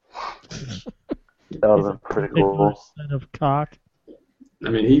 That would have been pretty cool. Set of cock. I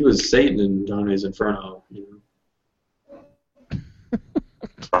mean, he was Satan in Dante's Inferno. You know?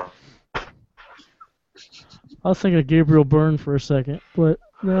 I was thinking of Gabriel Byrne for a second, but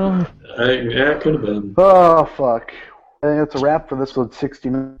no. Yeah, it could have been. Oh, fuck. I think that's a wrap for this one,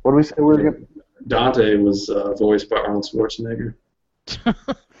 69. What do we say we're going to... Dante was voiced by Arnold Schwarzenegger.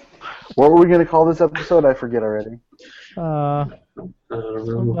 What were we going to call this episode? I forget already. I don't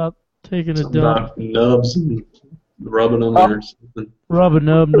know. About taking a Something dump. about nubs and rubbing them or something. Rub a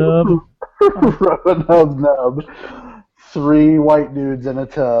nub nub. Rub a nub. 3 white dudes in a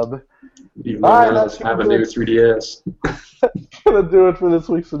tub. Even All right, though that's I have a new 3DS. Gonna do it for this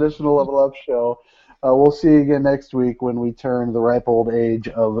week's edition of Level Up Show. We'll see you again next week when we turn the ripe old age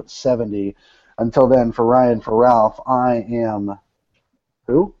of 70. Until then, for Ryan, for Ralph, I am...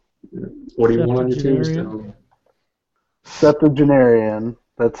 Who? What do you want on your tombstone? Septuagenarian.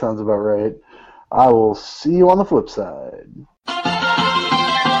 That sounds about right. I will see you on the flip side.